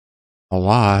 A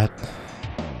lot.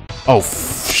 Oh,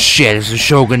 shit, it's a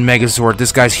Shogun Megazord.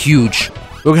 This guy's huge.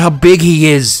 Look at how big he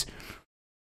is.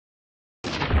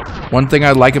 One thing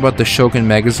I like about the Shogun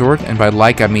Megazord, and by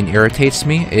like I mean irritates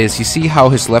me, is you see how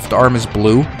his left arm is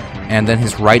blue, and then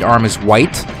his right arm is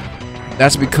white?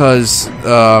 That's because in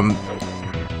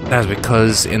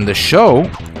the show,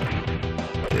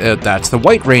 that's the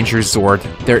White Ranger Zord.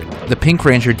 The Pink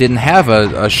Ranger didn't have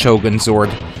a Shogun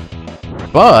Zord.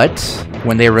 But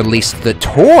when they released the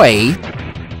toy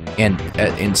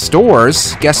in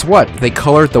stores, guess what? They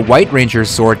colored the White Ranger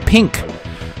Zord pink.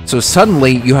 So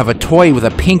suddenly you have a toy with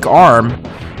a pink arm,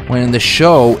 when in the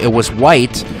show it was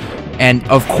white. And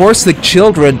of course the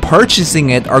children purchasing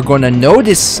it are going to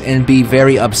notice and be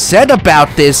very upset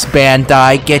about this,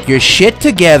 Bandai. Get your shit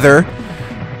together.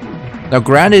 Now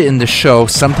granted, in the show,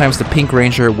 sometimes the Pink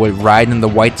Ranger would ride in the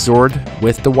White Zord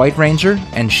with the White Ranger,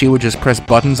 and she would just press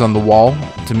buttons on the wall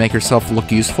to make herself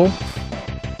look useful.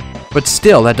 But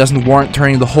still, that doesn't warrant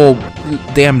turning the whole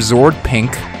damn Zord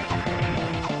pink.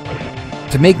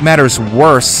 To make matters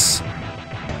worse,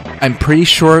 I'm pretty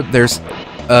sure there's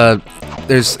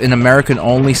an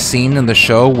American-only scene in the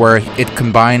show where it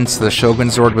combines the Shogun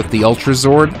Zord with the Ultra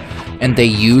Zord, and they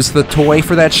use the toy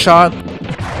for that shot.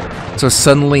 So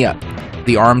suddenly,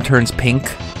 the arm turns pink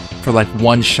for like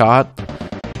one shot.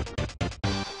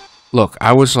 Look,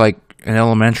 I was like in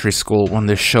elementary school when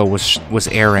this show was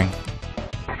airing,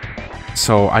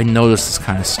 so I noticed this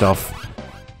kind of stuff.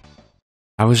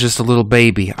 I was just a little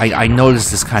baby. I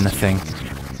noticed this kind of thing.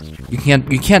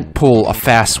 You can't pull a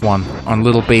fast one on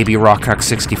little baby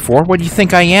RC64. What do you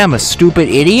think I am, a stupid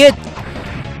idiot?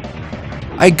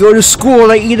 I go to school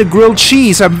and I eat a grilled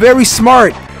cheese. I'm very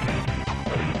smart.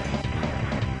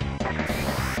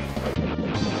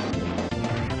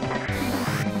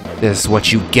 This is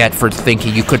what you get for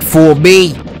thinking you could fool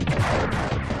me.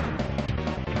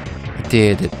 I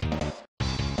did it.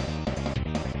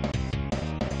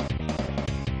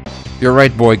 You're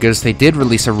right, Boygas, they did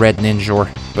release a red Ninjor,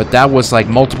 but that was like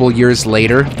multiple years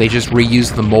later. They just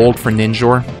reused the mold for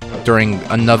Ninjor during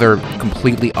another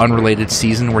completely unrelated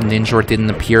season where Ninjor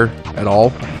didn't appear at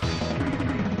all.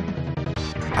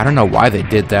 I don't know why they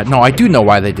did that. No, I do know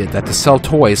why they did that, to sell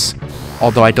toys.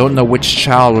 Although I don't know which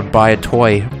child would buy a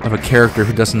toy of a character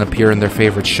who doesn't appear in their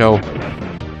favorite show.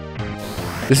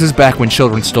 This is back when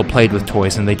children still played with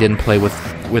toys and they didn't play with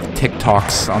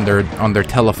TikToks on their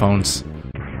telephones.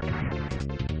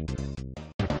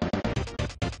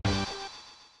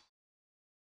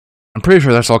 I'm pretty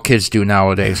sure that's all kids do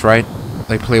nowadays, right?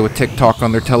 They play with TikTok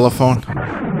on their telephone.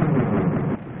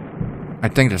 I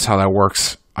think that's how that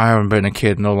works. I haven't been a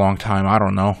kid in a long time. I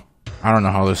don't know. I don't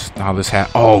know how this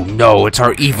happened. Oh no, it's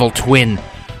our evil twin.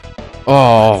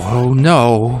 Oh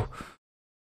no.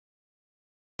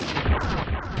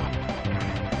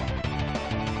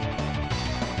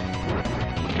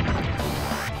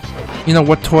 You know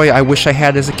what toy I wish I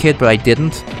had as a kid, but I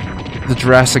didn't? The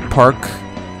Jurassic Park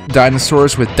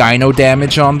dinosaurs with dino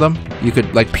damage on them. You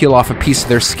could, like, peel off a piece of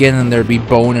their skin and there'd be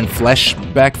bone and flesh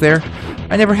back there.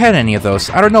 I never had any of those.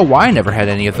 I don't know why I never had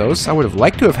any of those. I would have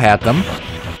liked to have had them,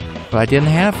 but I didn't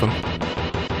have them.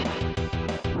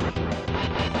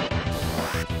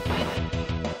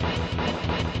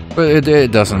 But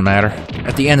it doesn't matter.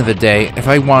 At the end of the day, if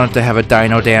I wanted to have a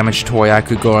dino damage toy, I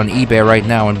could go on eBay right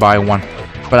now and buy one.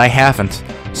 But I haven't.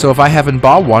 So if I haven't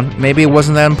bought one, maybe it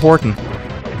wasn't that important.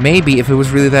 Maybe if it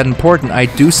was really that important,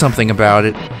 I'd do something about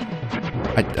it.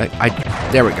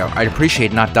 There we go. I'd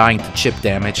appreciate not dying to chip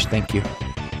damage. Thank you.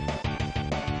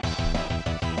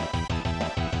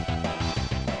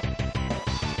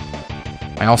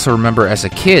 I also remember as a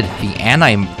kid, the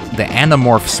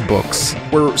Animorphs books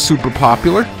were super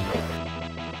popular.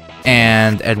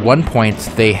 And at one point,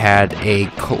 they had a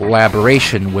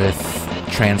collaboration with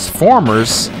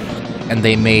Transformers, and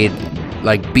they made,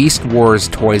 like, Beast Wars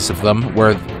toys of them,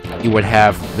 where you would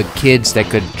have the kids that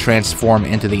could transform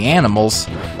into the animals,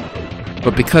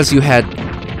 but because you had,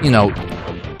 you know,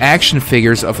 action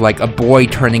figures of, like, a boy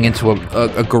turning into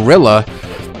a gorilla,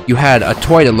 you had a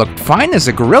toy that looked fine as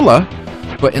a gorilla,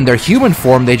 but in their human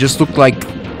form, they just looked like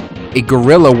a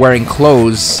gorilla wearing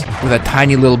clothes with a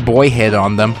tiny little boy head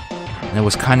on them, and it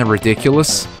was kind of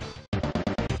ridiculous.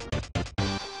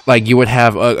 Like, you would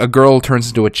have a girl turns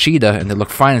into a cheetah, and they look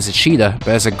fine as a cheetah, but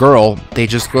as a girl, they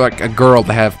just look like a girl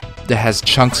that has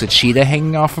chunks of cheetah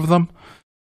hanging off of them.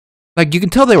 Like, you can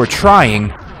tell they were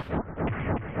trying,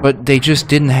 but they just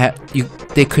didn't have...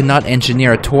 They could not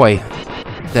engineer a toy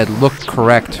that looked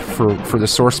correct for the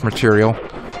source material.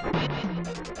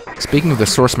 Speaking of the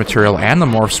source material,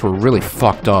 Animorphs were really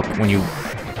fucked up when you...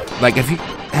 Like, have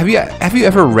you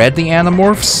ever read the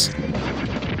Animorphs?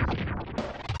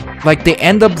 Like, they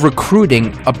end up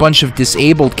recruiting a bunch of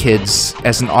disabled kids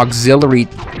as an auxiliary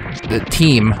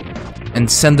team and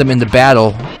send them into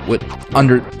battle with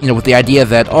the idea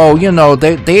that, oh, you know,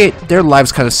 their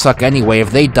lives kind of suck anyway. If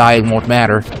they die, it won't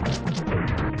matter.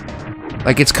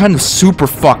 Like, it's kind of super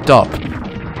fucked up.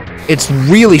 It's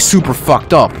really super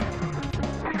fucked up.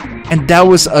 And that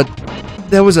was a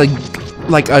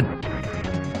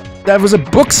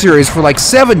book series for, like,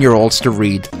 7-year-olds to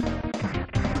read.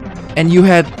 And you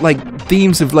had, like,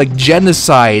 themes of, like,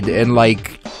 genocide and,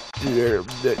 like,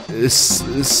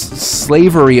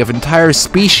 slavery of entire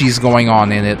species going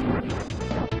on in it.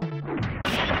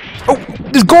 Oh,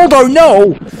 there's Goldar,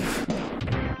 no!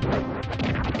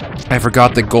 I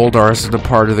forgot that Goldar is the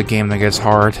part of the game that gets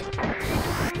hard.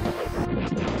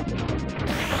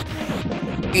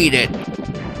 Eat it.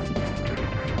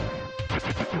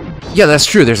 Yeah, that's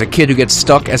true. There's a kid who gets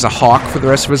stuck as a hawk for the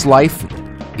rest of his life.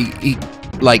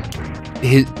 Like,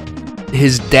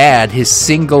 his dad, his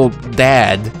single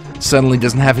dad, suddenly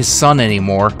doesn't have his son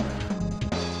anymore.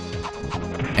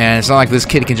 And it's not like this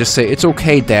kid can just say, "It's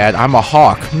okay, Dad, I'm a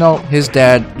hawk." No, his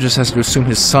dad just has to assume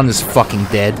his son is fucking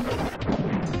dead.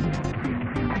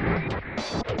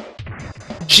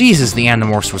 Jesus, the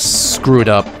Animorphs was screwed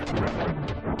up.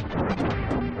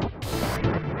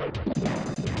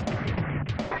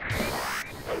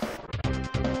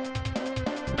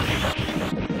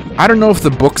 I don't know if the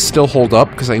books still hold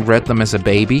up, because I read them as a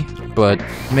baby, but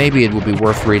maybe it would be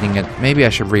worth reading it. Maybe I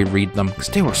should reread them, because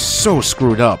they were so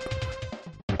screwed up.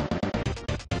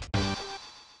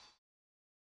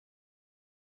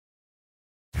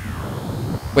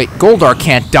 Wait, Goldar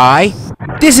can't die?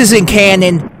 This isn't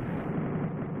canon!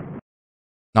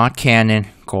 Not canon.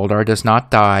 Goldar does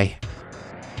not die.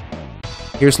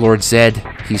 Here's Lord Zed.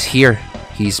 He's here.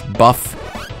 He's buff.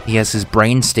 He has his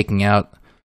brain sticking out.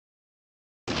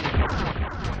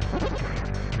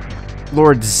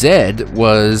 Lord Zed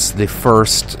was the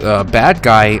first bad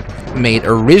guy made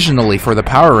originally for the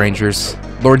Power Rangers.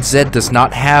 Lord Zed does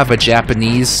not have a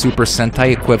Japanese Super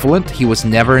Sentai equivalent. He was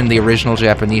never in the original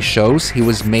Japanese shows. He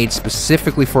was made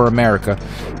specifically for America.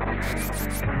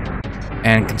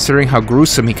 And considering how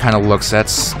gruesome he kind of looks,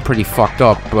 that's pretty fucked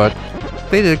up, but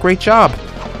they did a great job.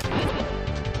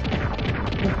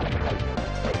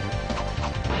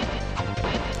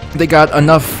 They got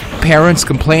enough parents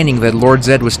complaining that Lord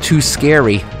Zed was too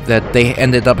scary that they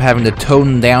ended up having to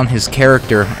tone down his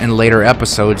character in later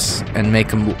episodes and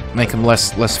make him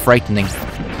less frightening.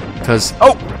 Because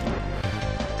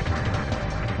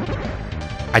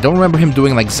I don't remember him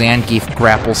doing like Zangief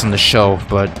grapples in the show,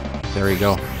 but there you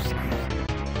go.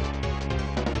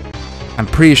 I'm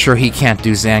pretty sure he can't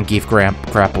do Zangief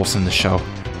grapples in the show.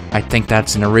 I think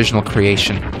that's an original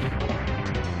creation.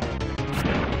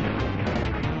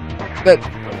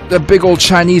 The big old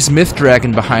Chinese myth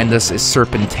dragon behind us is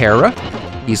Serpentera.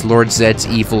 He's Lord Zed's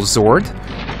evil Zord.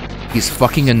 He's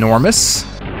fucking enormous.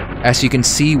 As you can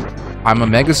see, I'm a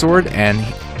Megazord, and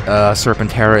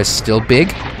Serpentera is still big.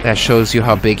 That shows you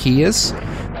how big he is.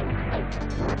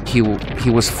 He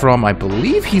was from, I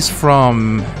believe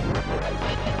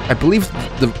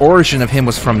the origin of him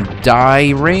was from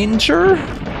Carranger?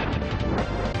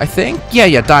 I think? Yeah,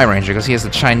 Carranger, because he has the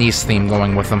Chinese theme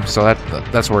going with him, so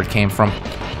that's where it came from.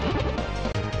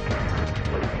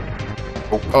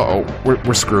 Uh-oh,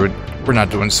 we're screwed. We're not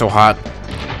doing so hot.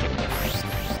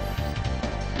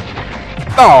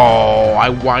 Oh, I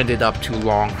winded up too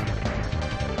long.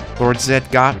 Lord Zed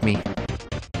got me.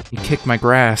 He kicked my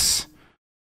grass.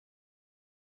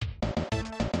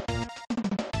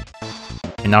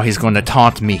 And now he's going to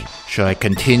taunt me. Should I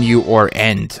continue or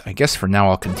end? I guess for now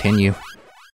I'll continue.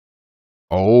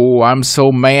 Oh, I'm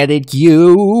so mad at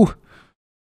you!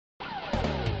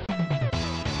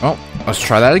 Well, let's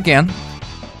try that again.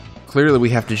 Clearly we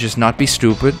have to just not be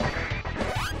stupid.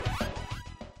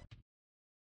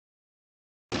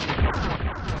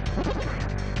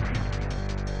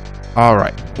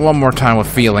 Alright, one more time with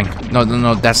feeling.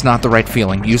 No, that's not the right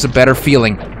feeling. Use a better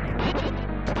feeling.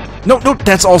 No,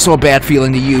 that's also a bad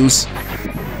feeling to use.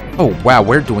 Oh, wow,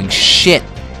 we're doing shit.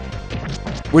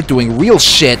 We're doing real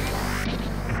shit.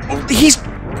 Oh,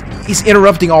 he's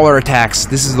interrupting all our attacks.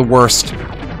 This is the worst.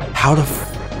 How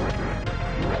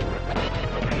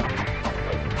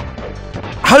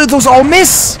did those all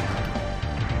miss?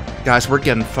 Guys, we're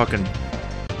getting fucking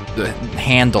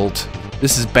handled.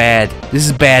 This is bad. This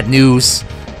is bad news.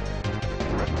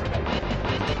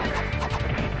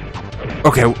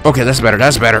 Okay, that's better.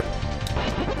 That's better.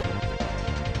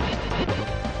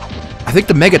 I think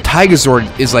the Mega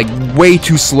Tigazord is like way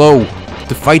too slow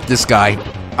to fight this guy.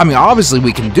 I mean, obviously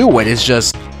we can do it. It's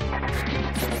just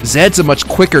Zed's a much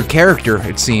quicker character,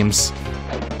 it seems.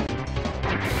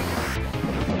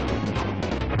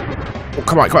 Oh,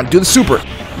 come on, do the super.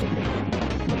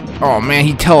 Oh man,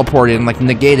 he teleported and like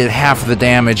negated half of the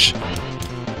damage.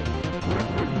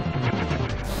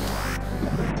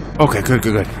 Okay,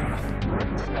 good.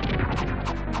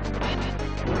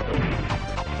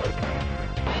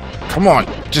 Come on,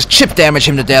 just chip damage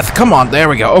him to death. Come on, there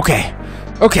we go. Okay.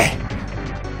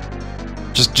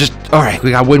 Just, alright,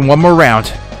 we gotta win one more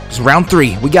round. It's round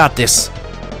 3, we got this.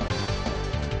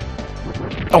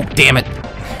 Oh, damn it.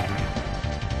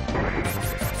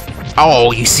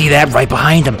 Oh, you see that? Right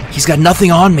behind him. He's got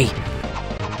nothing on me.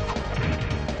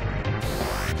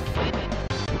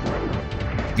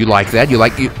 You like that?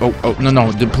 Oh,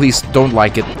 no, please don't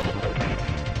like it.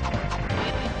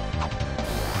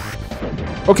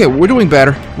 Okay, we're doing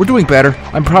better.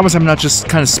 I promise I'm not just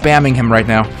kind of spamming him right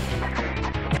now.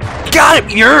 Got him!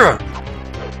 Yeah!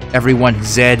 Everyone,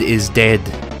 Zed is dead.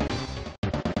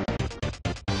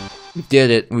 We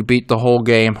did it. We beat the whole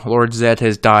game. Lord Zed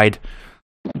has died.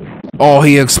 Oh,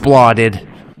 he exploded.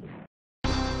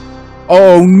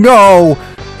 Oh no!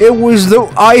 It was the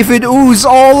Ivan Ooze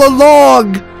all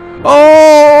along!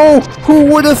 Oh! Who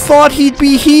would have thought he'd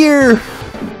be here?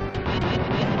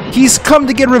 He's come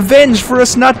to get revenge for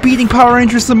us not beating Power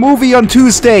Rangers the movie on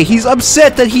Tuesday. He's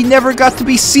upset that he never got to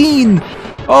be seen.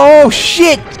 Oh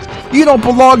shit! You don't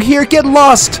belong here. Get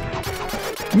lost.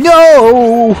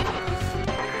 No!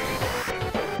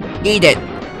 Eat it.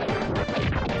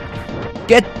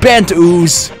 Get bent,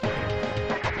 Ooze.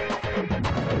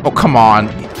 Oh, come on.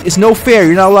 It's no fair.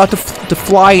 You're not allowed to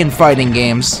fly in fighting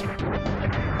games.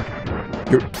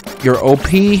 You're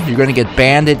OP. You're gonna get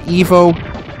banned at Evo.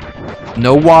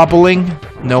 No wobbling.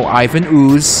 No Ivan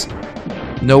Ooze.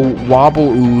 No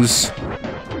wobble Ooze.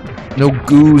 No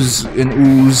goose in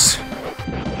Ooze.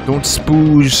 Don't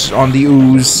spooge on the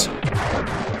Ooze.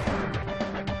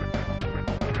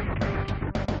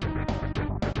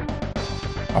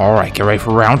 Alright, get ready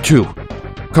for round 2.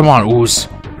 Come on, Ooze.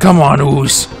 Come on,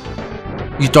 Ooze.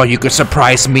 You thought you could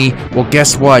surprise me? Well,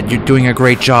 guess what? You're doing a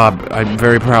great job. I'm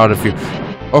very proud of you.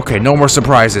 Okay, no more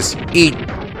surprises. Eat.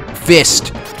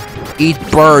 Fist. Eat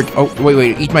bird. Oh,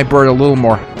 wait. Eat my bird a little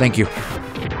more. Thank you.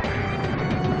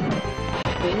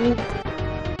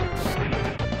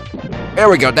 There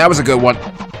we go. That was a good one.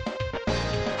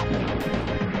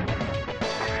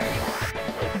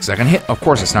 Is that gonna hit? Of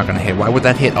course it's not gonna hit. Why would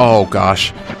that hit? Oh,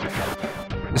 gosh.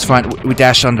 It's fine. We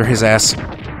dashed under his ass.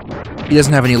 He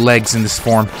doesn't have any legs in this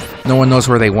form. No one knows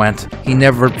where they went. He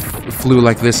never flew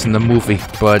like this in the movie,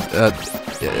 but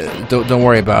don't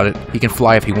worry about it. He can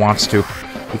fly if he wants to.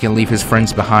 He can leave his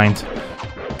friends behind.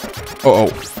 Oh.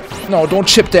 No, don't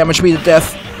chip damage me to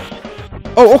death.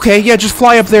 Oh, okay, yeah, just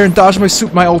fly up there and dodge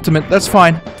my ultimate. That's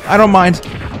fine. I don't mind.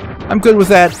 I'm good with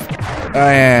that.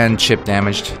 And chip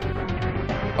damaged.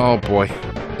 Oh boy.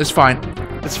 It's fine.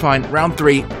 It's fine. Round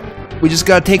 3. We just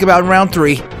gotta take him out in round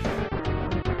 3.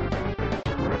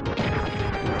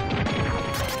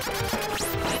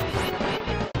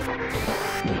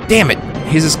 Damn it!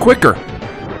 His is quicker.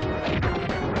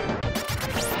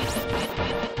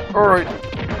 Alright.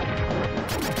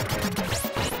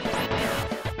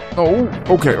 Oh,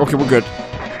 okay, we're good.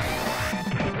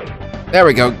 There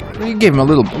we go. You gave him a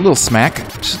little smack.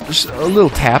 Just a little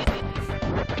tap.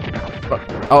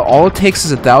 All it takes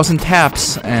is 1,000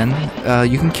 taps, and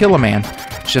you can kill a man.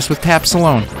 Just with taps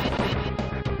alone.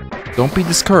 Don't be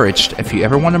discouraged. If you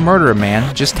ever want to murder a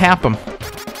man, just tap him.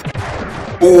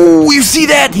 Oh, you see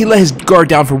that? He let his guard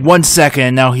down for 1 second,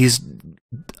 and now he's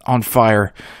on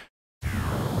fire.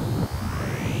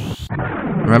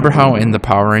 Remember how in the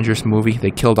Power Rangers movie,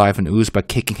 they killed Ivan Ooze by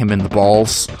kicking him in the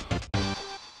balls?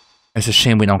 It's a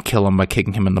shame we don't kill him by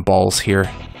kicking him in the balls here.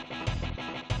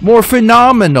 More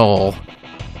phenomenal!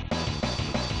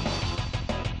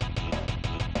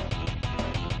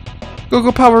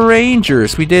 Go Power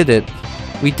Rangers! We did it.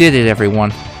 We did it,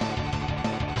 everyone.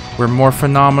 We're more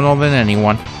phenomenal than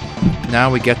anyone. Now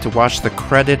we get to watch the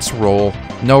credits roll.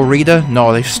 No Rita?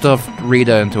 No, they stuffed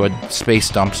Rita into a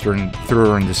space dumpster and threw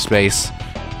her into space.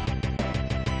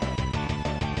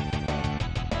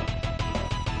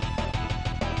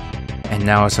 And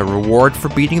now as a reward for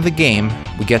beating the game,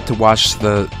 we get to watch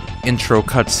the intro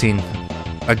cutscene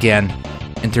again,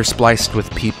 interspliced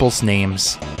with people's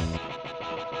names.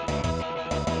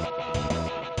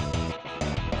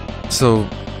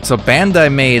 So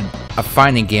Bandai made a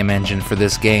fighting game engine for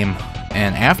this game,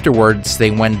 and afterwards they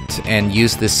went and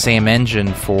used this same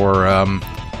engine for a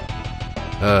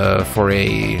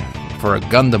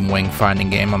Gundam Wing fighting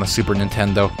game on the Super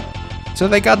Nintendo. So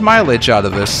they got mileage out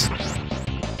of this.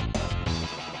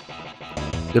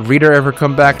 Did Rita ever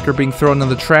come back after being thrown in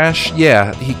the trash?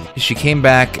 Yeah, she came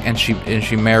back and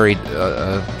she married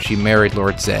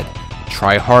Lord Zed.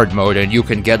 Try hard mode and you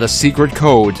can get a secret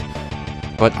code.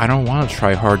 But I don't want to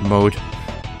try hard mode.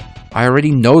 I already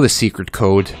know the secret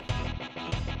code.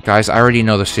 Guys, I already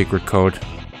know the secret code.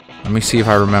 Let me see if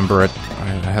I remember it.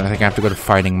 I think I have to go to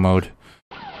fighting mode.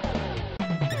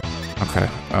 Okay,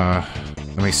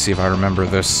 let me see if I remember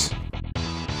this.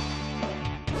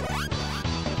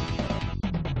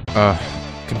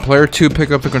 Can player 2 pick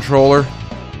up the controller?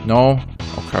 No?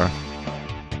 Okay.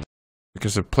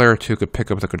 Because if player 2 could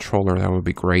pick up the controller, that would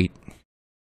be great.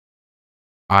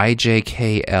 I, J,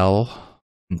 K, L,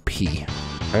 and P.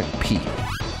 Okay, P.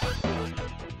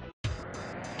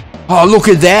 Oh, look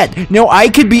at that! Now I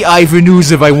could be Ivan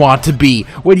Ooze if I want to be!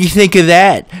 What do you think of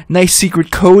that? Nice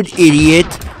secret code,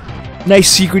 idiot! Nice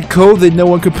secret code that no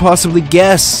one could possibly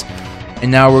guess!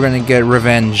 And now we're gonna get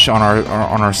revenge on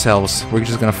ourselves. We're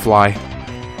just gonna fly.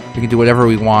 We can do whatever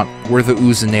we want. We're the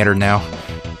Oozinator now.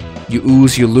 You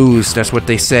ooze, you lose. That's what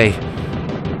they say.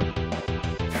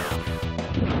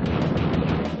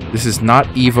 This is not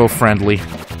Evo friendly.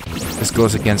 This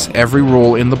goes against every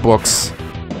rule in the books.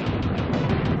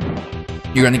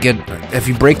 You're gonna get, if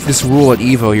you break this rule at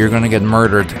Evo, you're gonna get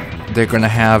murdered. They're gonna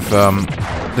have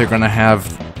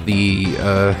the,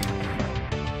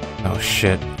 oh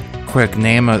shit. Quick,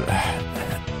 name a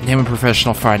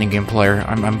professional fighting game player.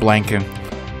 I'm blanking.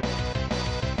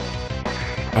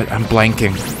 I'm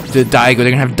blanking. They're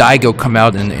gonna have Daigo come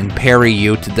out and parry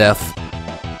you to death.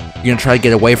 You're gonna try to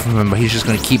get away from him, but he's just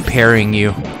gonna keep parrying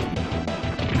you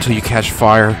until you catch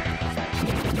fire.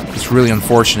 It's really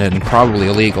unfortunate and probably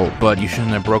illegal, but you shouldn't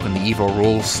have broken the Evo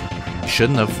rules. You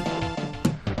shouldn't have.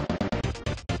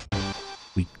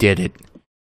 We did it.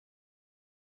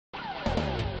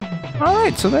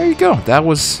 Alright, so there you go. That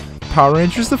was Power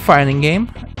Rangers the Fighting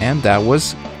Game, and that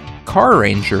was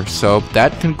Carranger. So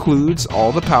that concludes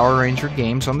all the Power Ranger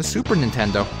games on the Super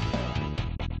Nintendo.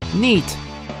 Neat.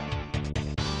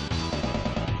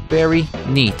 Very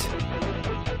neat.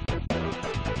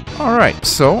 Alright,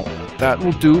 so that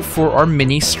will do for our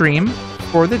mini stream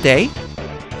for the day.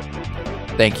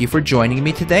 thank you for joining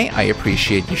me today. I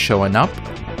appreciate you showing up.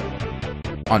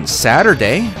 On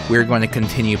Saturday, we're going to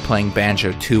continue playing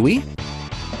Banjo-Tooie.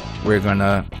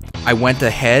 I went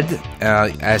ahead,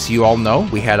 as you all know,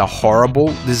 we had a horrible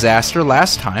disaster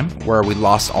last time where we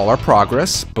lost all our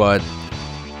progress, but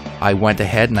I went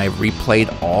ahead and I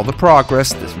replayed all the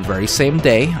progress this very same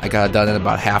day. I got it done in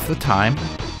about half the time,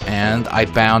 and I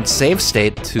bound save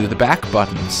state to the back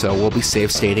button, so we'll be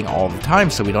save stating all the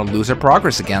time so we don't lose our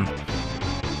progress again.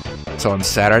 So on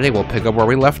Saturday, we'll pick up where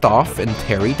we left off in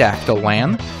Pterodactyl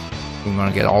Land. We're going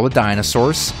to get all the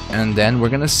dinosaurs, and then we're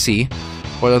going to see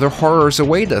what other horrors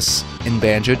await us in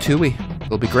Banjo-Tooie.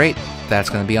 It'll be great. That's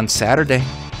going to be on Saturday.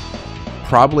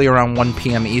 Probably around 1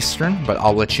 p.m. Eastern, but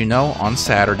I'll let you know on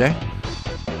Saturday.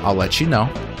 I'll let you know.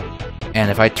 And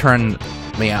if I turn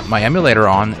my emulator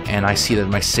on and I see that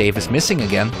my save is missing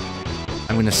again,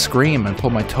 I'm going to scream and pull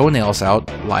my toenails out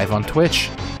live on Twitch.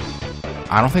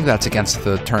 I don't think that's against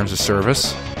the terms of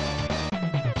service.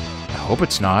 I hope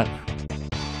it's not.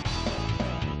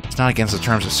 It's not against the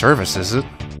terms of service, is it?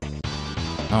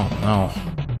 Oh no.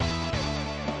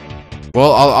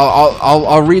 Well,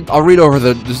 I'll read over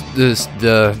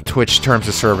the Twitch terms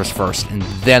of service first, and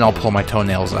then I'll pull my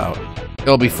toenails out.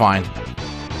 It'll be fine.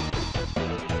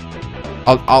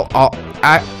 You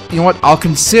know what? I'll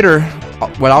consider.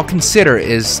 What I'll consider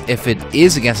is if it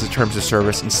is against the terms of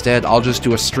service. Instead, I'll just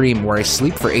do a stream where I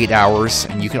sleep for 8 hours,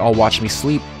 and you can all watch me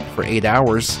sleep for 8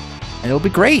 hours, and it'll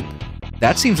be great.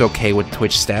 That seems okay with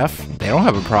Twitch staff. They don't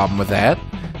have a problem with that.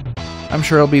 I'm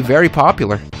sure it'll be very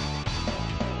popular.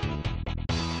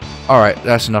 Alright,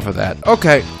 that's enough of that.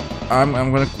 Okay, I'm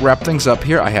going to wrap things up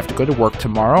here. I have to go to work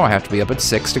tomorrow. I have to be up at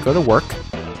 6 to go to work.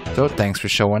 So thanks for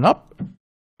showing up.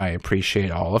 I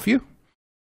appreciate all of you.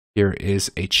 Here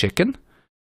is a chicken.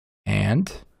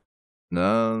 And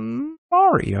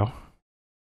Mario.